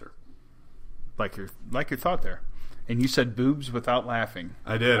of cancer. Like your thought there. And you said boobs without laughing.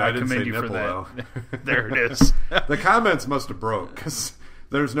 I did. I didn't say commend you nipple, for though. There it is. The comments must have broke, because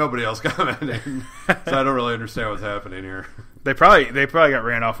there's nobody else commenting. So I don't really understand what's happening here. They probably got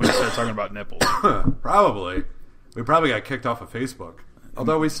ran off when you started talking about nipples. Probably. We probably got kicked off of Facebook.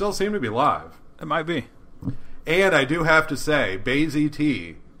 Although we still seem to be live. It might be. And I do have to say, Bays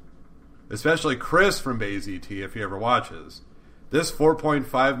ET, especially Chris from Bays ET, if he ever watches, this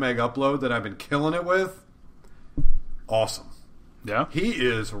 4.5 meg upload that I've been killing it with, awesome. Yeah? He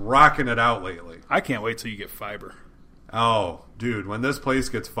is rocking it out lately. I can't wait till you get fiber. Oh, dude, when this place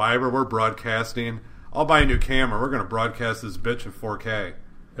gets fiber, we're broadcasting. I'll buy a new camera. We're going to broadcast this bitch in 4K.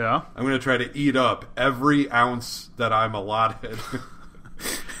 Yeah? I'm going to try to eat up every ounce that I'm allotted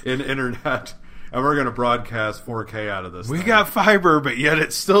in internet, and we're going to broadcast 4K out of this We thing. got fiber, but yet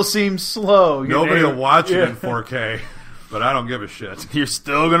it still seems slow. Nobody will watch it in 4K, but I don't give a shit. You're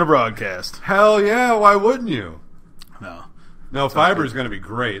still going to broadcast. Hell yeah, why wouldn't you? No, fiber is going to be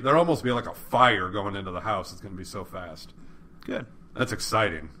great. There'll almost be like a fire going into the house. It's going to be so fast. Good. That's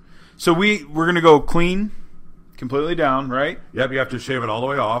exciting. So we're going to go clean, completely down, right? Yep, you have to shave it all the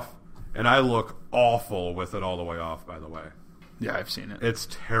way off. And I look awful with it all the way off, by the way. Yeah, I've seen it. It's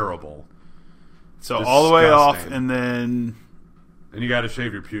terrible. So Disgusting. all the way off, and then... And you got to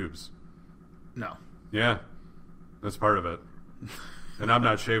shave your pubes. No. Yeah, that's part of it. And I'm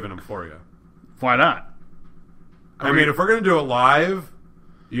not shaving them for you. Why not? I mean, if we're going to do it live,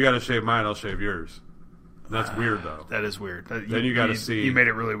 you got to shave mine, I'll shave yours. That's weird, though. That is weird. Then you got to see. You made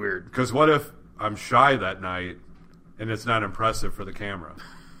it really weird. Because what if I'm shy that night and it's not impressive for the camera?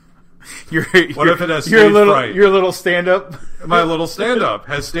 What if it has stage fright? Your little stand-up? My little stand-up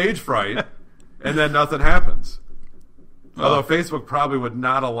has stage fright, and then nothing happens. Although Facebook probably would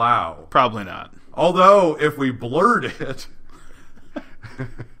not allow. Probably not. Although, if we blurred it,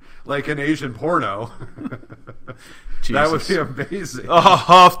 like an Asian porno, that would be amazing. Oh,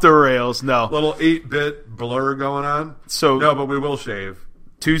 off the rails. No. Little 8-bit blur going on. So no, but we will shave.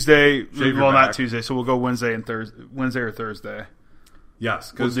 Tuesday. Shave your Well, not back. Tuesday. So we'll go Wednesday or Thursday.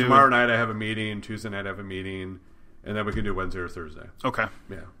 Yes, because We'll do- tomorrow night I have a meeting, Tuesday night I have a meeting, and then we can do Wednesday or Thursday. Okay.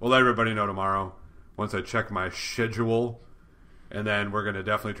 Yeah, we'll let everybody know tomorrow once I check my schedule, and then we're going to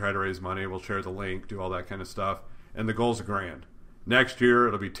definitely try to raise money. We'll share the link, do all that kind of stuff, and the goal's $1,000. Next year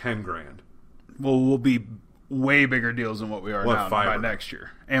it'll be $10,000. Well, we'll be way bigger deals than what we are We'll now have by fiber. next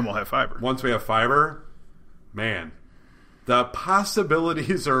year, and we'll have fiber. Once we have fiber, man, the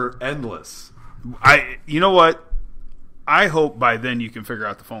possibilities are endless. You know what? I hope by then you can figure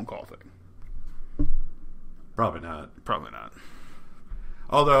out the phone call thing. Probably not. Probably not.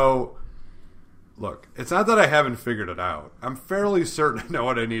 Although, look, it's not that I haven't figured it out. I'm fairly certain I know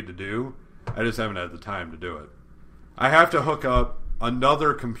what I need to do. I just haven't had the time to do it. I have to hook up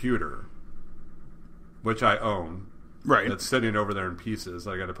another computer, which I own, Right. that's sitting over there in pieces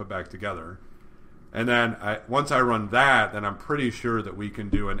that I got to put back together. And then once I run that, then I'm pretty sure that we can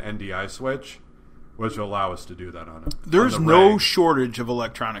do an NDI switch, which will allow us to do that on it. There's on the no rig. shortage of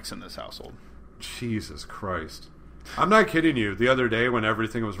electronics in this household. Jesus Christ. I'm not kidding you. The other day when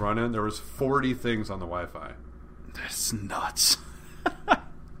everything was running, there was 40 things on the Wi-Fi. That's nuts.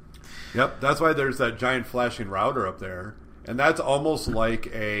 Yep, that's why there's that giant flashing router up there. And that's almost like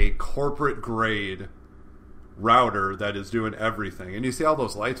a corporate grade router that is doing everything. And you see all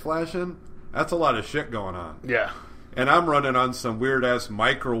those lights flashing? That's a lot of shit going on. Yeah. And I'm running on some weird-ass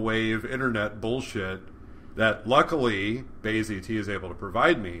microwave internet bullshit that luckily BayZT is able to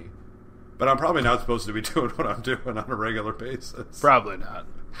provide me. But I'm probably not supposed to be doing what I'm doing on a regular basis. Probably not.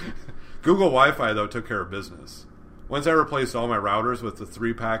 Google Wi-Fi, though, took care of business. Once I replaced all my routers with the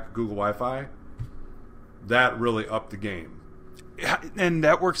 3-pack Google Wi-Fi, that really upped the game. And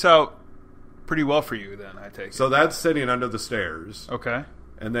that works out pretty well for you then, I take it. So that's sitting under the stairs. Okay.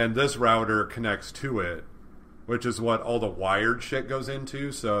 And then this router connects to it, which is what all the wired shit goes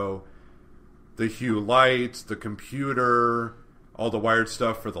into. So the Hue lights, the computer, all the wired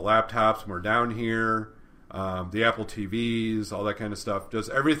stuff for the laptops when we're down here, the Apple TVs, all that kind of stuff. Just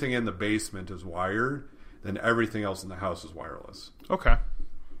everything in the basement is wired. Then everything else in the house is wireless. Okay.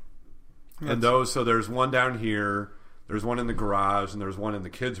 And those, so there's one down here, there's one in the garage, and there's one in the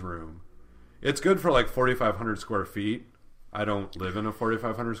kids' room. It's good for like 4,500 square feet. I don't live in a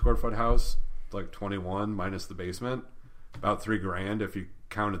 4,500 square foot house. It's like 21 minus the basement. About $3,000 if you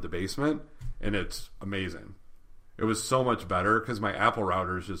counted the basement. And it's amazing. It was so much better because my Apple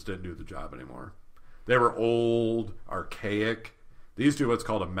routers just didn't do the job anymore. They were old, archaic. These do what's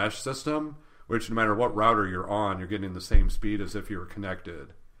called a mesh system, which no matter what router you're on, you're getting the same speed as if you were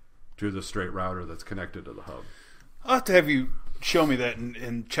connected to the straight router that's connected to the hub. I'll have to have you show me that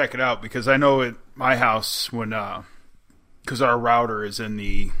and check it out, because I know at my house when because our router is in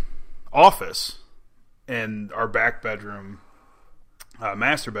the office and our back bedroom,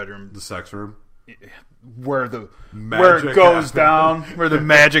 master bedroom, The sex room. where it Magic goes happens. down, where the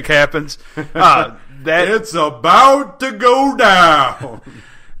magic happens. That It's about to go down.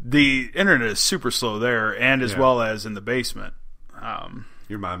 the internet is super slow there, and as Yeah. well as in the basement.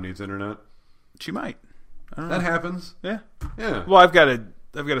 Your mom needs internet. She might. I don't That know. happens. Yeah. Yeah. Well, I've got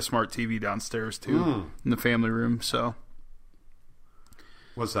a smart TV downstairs too in the family room. So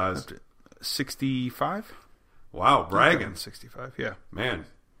What size? 65. Wow, bragging. 65. Yeah. Man,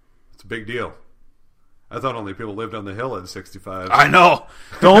 it's a big deal. I thought only people lived on the hill at 65. I know.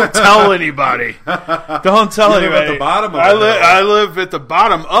 Don't tell anybody. Don't tell You live anybody. at the bottom of I the hill. I live at the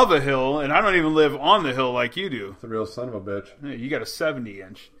bottom of a hill, and I don't even live on the hill like you do. The real son of a bitch. Hey, you got a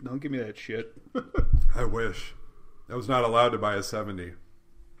 70-inch. Don't give me that shit. I wish. I was not allowed to buy a 70.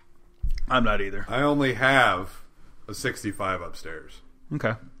 I'm not either. I only have a 65 upstairs.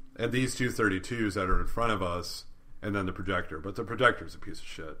 Okay. And these two 32s that are in front of us, and then the projector. But the projector's a piece of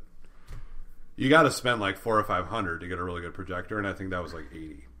shit. You got to spend like $400 or $500 to get a really good projector, and I think that was like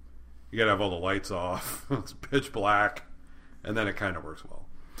 $80. You got to have all the lights off. It's pitch black, and then it kind of works well.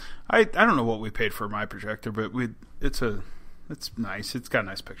 I don't know what we paid for my projector, but it's nice. It's got a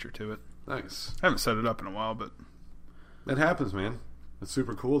nice picture to it. Nice. I haven't set it up in a while, but It happens, man. It's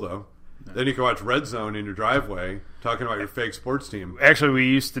super cool, though. Then you can watch Red Zone in your driveway, talking about your fake sports team. actually we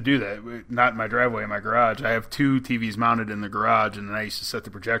used to do that. Not in my driveway, in my garage. I have 2 TVs mounted in the garage, and then I used to set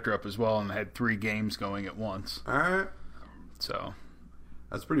the projector up as well, and I had 3 games going at once. All right. So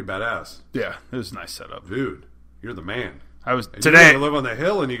That's pretty badass. yeah, it was a nice setup. Dude, you're the man. I was And today. you live on the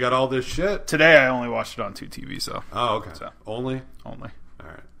hill, and you got all this shit. Today I only watched it on 2 TVs, though. Oh, okay. So. Only? Only. All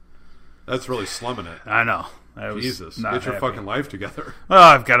right. That's really slumming it. I know. I was Jesus, not get your happy. fucking life together. Well,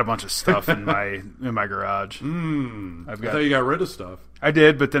 I've got a bunch of stuff in my garage. I thought you got rid of stuff. I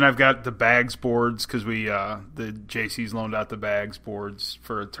did, but then I've got the bags boards because the JC's loaned out the bags boards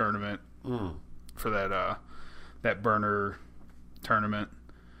for a tournament for that burner tournament.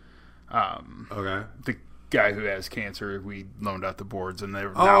 Okay. The guy who has cancer, we loaned out the boards, and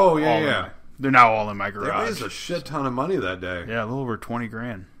they're they're now all in my They garage. raised a shit ton of money that day. Yeah, a little over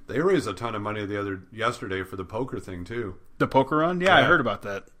 $20,000. They raised a ton of money yesterday for the poker thing too. The poker run? Yeah, I heard about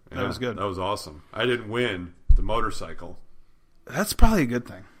that. That was good. That was awesome. I didn't win the motorcycle. That's probably a good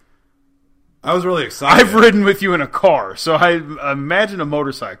thing. I was really excited. I've ridden with you in a car, so I imagine a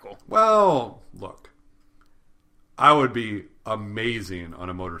motorcycle. Well, look, I would be amazing on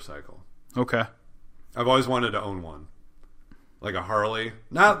a motorcycle. Okay. I've always wanted to own one. Like a Harley.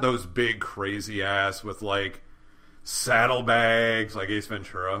 Not those big crazy ass with like saddlebags like Ace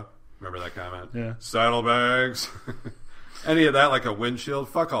Ventura. Remember that comment? Yeah. Saddlebags. Any of that, like a windshield.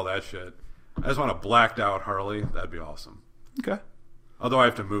 Fuck all that shit. I just want a blacked out Harley. That'd be awesome. Okay. Although I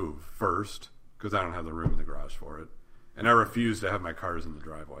have to move first because I don't have the room in the garage for it. And I refuse to have my cars in the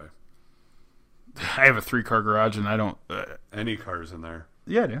driveway. I have a 3-car garage, and I don't... Any cars in there.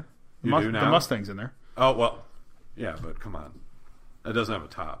 Yeah, I do. You do now? The Mustang's in there. Oh, well. Yeah, but come on. It doesn't have a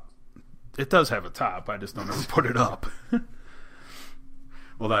top. It does have a top. I just don't ever put it up.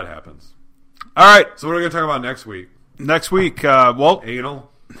 Well, that happens. All right. So what are we going to talk about next week? Next week,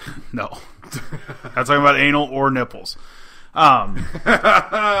 Anal? no. I'm talking about anal or nipples.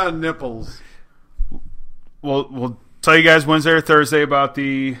 Nipples. We'll tell you guys Wednesday or Thursday about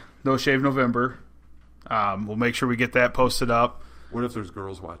the No Shave November. We'll make sure we get that posted up. What if there's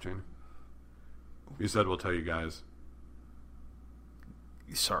girls watching? You said we'll tell you guys.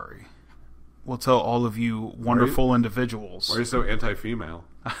 Sorry. We'll tell all of you wonderful individuals. Why are you so anti-female?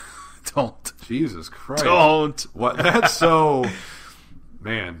 Don't. Jesus Christ. Don't. What? That's so...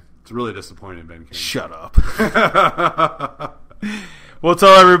 Man, it's really disappointing, Ben King. Shut up. We'll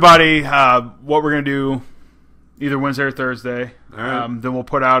tell everybody what we're going to do either Wednesday or Thursday. All right. Then we'll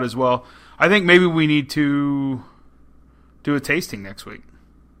put out as well. I think maybe we need to do a tasting next week.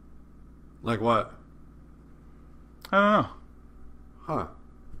 Like what? I don't know. Huh.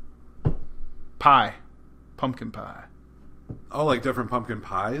 Pie. Pumpkin pie. Oh, like different pumpkin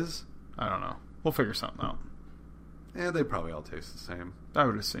pies? I don't know. We'll figure something out. Yeah, they probably all taste the same. I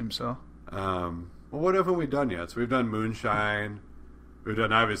would assume so. Well, what haven't we done yet? So we've done moonshine. We've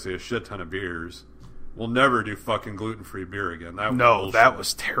done, obviously, a shit ton of beers. We'll never do fucking gluten-free beer again. That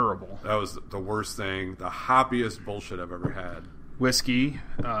was terrible. That was the worst thing. The hoppiest bullshit I've ever had. Whiskey.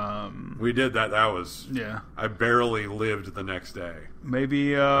 We did that. That was... Yeah. I barely lived the next day.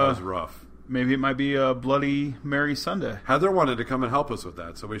 Maybe... that was rough. Maybe it might be a Bloody Mary Sunday. Heather wanted to come and help us with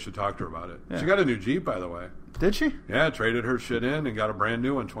that, so we should talk to her about it. Yeah. She got a new Jeep, by the way. Did she? Yeah, traded her shit in and got a brand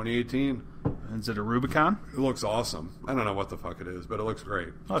new one, 2018. Is it a Rubicon? It looks awesome. I don't know what the fuck it is, but it looks great.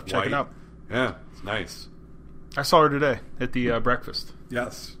 I'll check it out. Yeah, it's nice. I saw her today at the breakfast.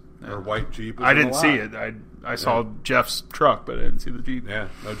 Yes. Her white Jeep was I didn't see it. I saw Jeff's truck, but I didn't see the Jeep. Yeah.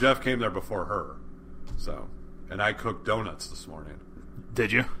 No, Jeff came there before her. So, and I cooked donuts this morning.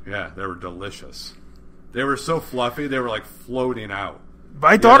 Did you? Yeah, they were delicious. They were so fluffy, they were like floating out.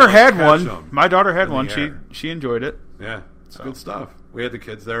 My daughter had one. My daughter had one. She enjoyed it. Yeah, it's good stuff. We had the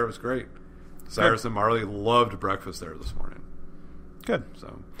kids there. It was great. Cyrus and Marley loved breakfast there this morning. Good. So,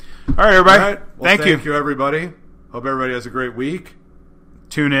 all right, everybody. All right. Well, thank you, everybody. Hope everybody has a great week.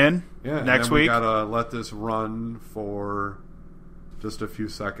 Tune in next week. We gotta let this run for just a few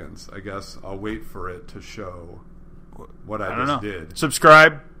seconds. I guess I'll wait for it to show what I just did.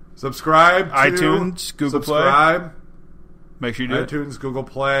 Subscribe to iTunes, Google Play. Make sure you do iTunes, Google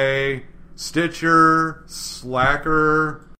Play, Stitcher, Slacker.